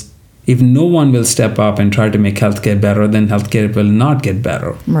 because if no one will step up and try to make healthcare better, then healthcare will not get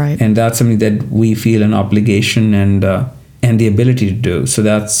better. Right. And that's something that we feel an obligation and the ability to do. So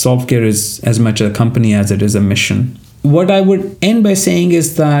that Solve.Care is as much a company as it is a mission. What I would end by saying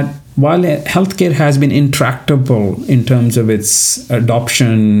is that while healthcare has been intractable in terms of its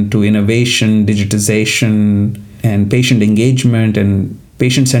adoption to innovation, digitization, and patient engagement, and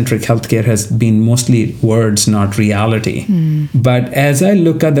patient-centric healthcare has been mostly words, not reality. But as I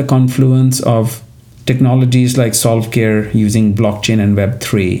look at the confluence of technologies like Solve.Care using blockchain and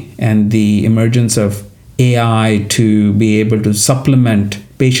Web3, and the emergence of AI to be able to supplement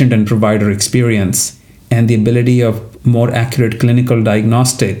patient and provider experience, and the ability of more accurate clinical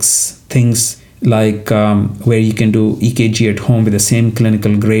diagnostics, things like where you can do EKG at home with the same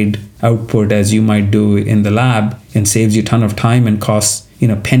clinical grade output as you might do in the lab, and saves you a ton of time and costs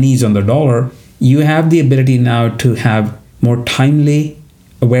pennies on the dollar. You have the ability now to have more timely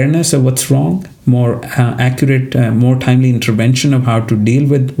awareness of what's wrong, more accurate, more timely intervention of how to deal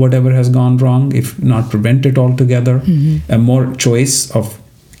with whatever has gone wrong, if not prevent it altogether. A more choice of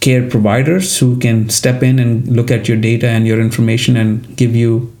care providers who can step in and look at your data and your information and give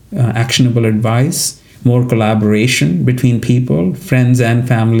you actionable advice. more collaboration between people, friends and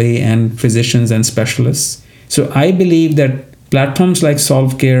family, and physicians and specialists. So I believe that platforms like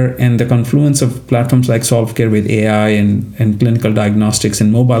Solve.Care and the confluence of platforms like Solve.Care with AI and clinical diagnostics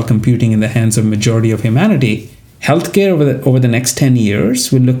and mobile computing in the hands of majority of humanity, healthcare over the next 10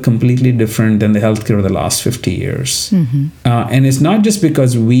 years will look completely different than the healthcare of the last 50 years. Mm-hmm. And it's not just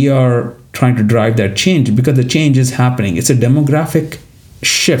because we are trying to drive that change, because the change is happening. It's a demographic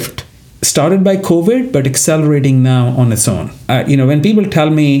shift started by COVID, but accelerating now on its own. When people tell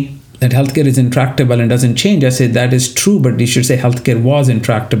me that healthcare is intractable and doesn't change, I say that is true, but you should say healthcare was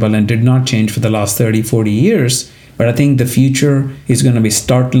intractable and did not change for the last 30, 40 years. But I think the future is going to be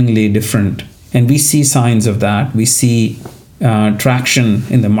startlingly different. And we see signs of that. We see traction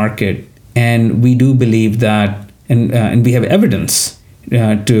in the market. And we do believe that, and we have evidence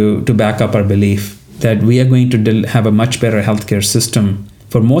to back up our belief that we are going to have a much better healthcare system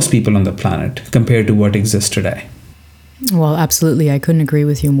for most people on the planet compared to what exists today. Well, absolutely. I couldn't agree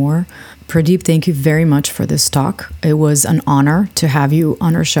with you more. Pradeep, thank you very much for this talk. It was an honor to have you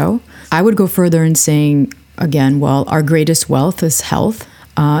on our show. I would go further in saying, again, well, our greatest wealth is health.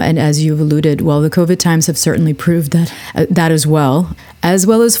 And as you've alluded, well, the COVID times have certainly proved that as well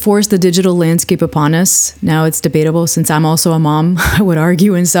as forced the digital landscape upon us. Now it's debatable, since I'm also a mom, I would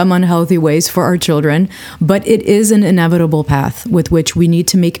argue in some unhealthy ways for our children, but it is an inevitable path with which we need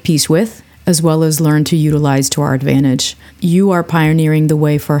to make peace with, as well as learn to utilize to our advantage. You are pioneering the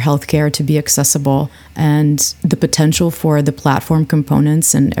way for healthcare to be accessible, and the potential for the platform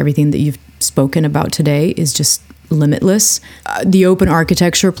components and everything that you've spoken about today is just limitless. The open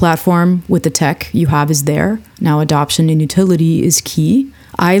architecture platform with the tech you have is there. Now adoption and utility is key.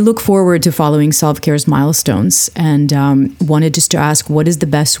 I look forward to following Solve.Care's milestones, and wanted just to ask, what is the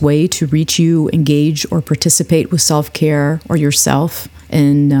best way to reach you, engage, or participate with Solve.Care or yourself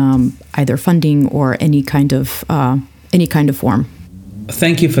in either funding or any kind of form?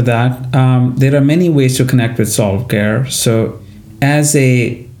 Thank you for that. There are many ways to connect with Solve.Care. So as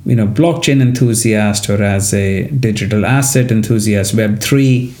a blockchain enthusiast or as a digital asset enthusiast,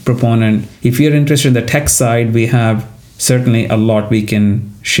 Web3 proponent, if you're interested in the tech side, we have certainly a lot we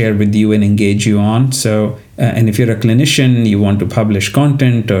can share with you and engage you on. So, and if you're a clinician, you want to publish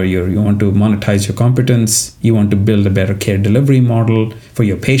content, or you want to monetize your competence, you want to build a better care delivery model for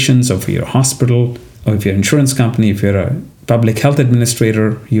your patients or for your hospital, or if you're an insurance company, if you're a public health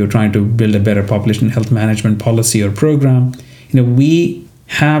administrator, you're trying to build a better population health management policy or program, we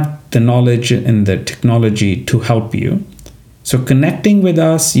have the knowledge and the technology to help you. So connecting with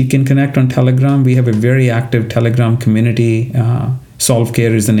us, you can connect on Telegram. We have a very active Telegram community.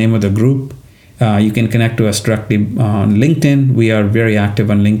 Solve.Care is the name of the group. You can connect to us directly on LinkedIn. We are very active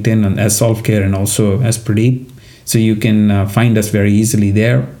on LinkedIn as Solve.Care and also as Pradeep. So you can find us very easily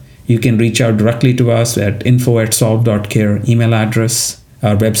there. You can reach out directly to us at info@solve.care email address.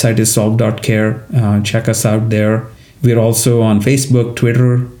 Our website is solve.care. Check us out there. We're also on Facebook,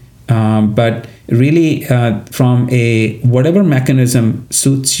 Twitter, but really from whatever mechanism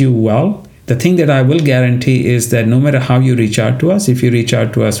suits you well. The thing that I will guarantee is that no matter how you reach out to us, if you reach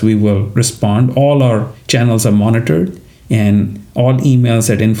out to us, we will respond. All our channels are monitored, and all emails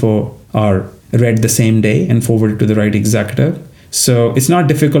at info are read the same day and forwarded to the right executive. So it's not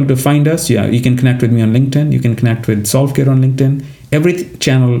difficult to find us. Yeah, you can connect with me on LinkedIn. You can connect with Solve.Care on LinkedIn. Every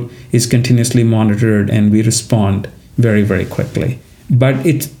channel is continuously monitored, and we respond very, very quickly. But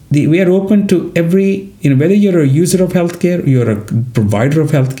we are open to every, whether you're a user of healthcare, you're a provider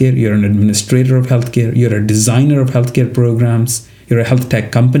of healthcare, you're an administrator of healthcare, you're a designer of healthcare programs, you're a health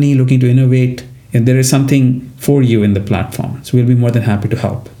tech company looking to innovate, and there is something for you in the platform. So we'll be more than happy to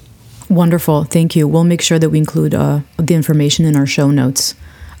help. Wonderful. Thank you. We'll make sure that we include the information in our show notes.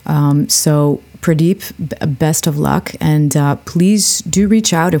 So Pradeep, best of luck, and please do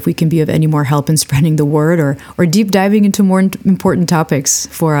reach out if we can be of any more help in spreading the word or deep diving into more important topics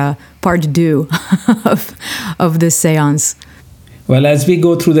for part 2 of this seance. Well, as we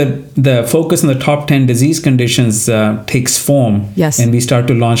go through the focus on the top 10 disease conditions takes form, yes, and we start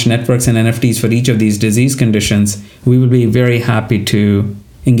to launch networks and NFTs for each of these disease conditions, we will be very happy to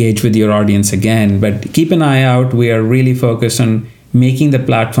engage with your audience again. But keep an eye out. We are really focused on making the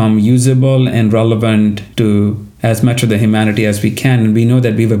platform usable and relevant to as much of the humanity as we can. And we know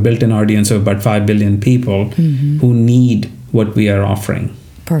that we have a built-in audience of about 5 billion people who need what we are offering.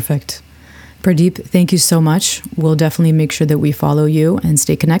 Perfect. Pradeep, thank you so much. We'll definitely make sure that we follow you and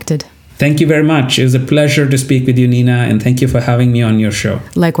stay connected. Thank you very much. It was a pleasure to speak with you, Nina, and thank you for having me on your show.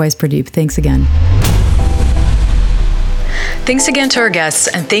 Likewise, Pradeep. Thanks again. Thanks again to our guests,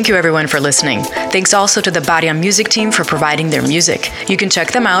 and thank you everyone for listening. Thanks also to the Bariam Music team for providing their music. You can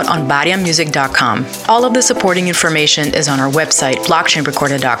check them out on bariammusic.com. All of the supporting information is on our website,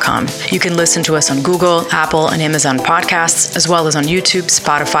 blockchainrecorder.com. You can listen to us on Google, Apple, and Amazon podcasts, as well as on YouTube,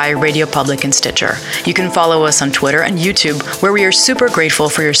 Spotify, Radio Public, and Stitcher. You can follow us on Twitter and YouTube, where we are super grateful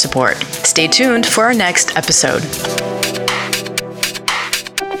for your support. Stay tuned for our next episode.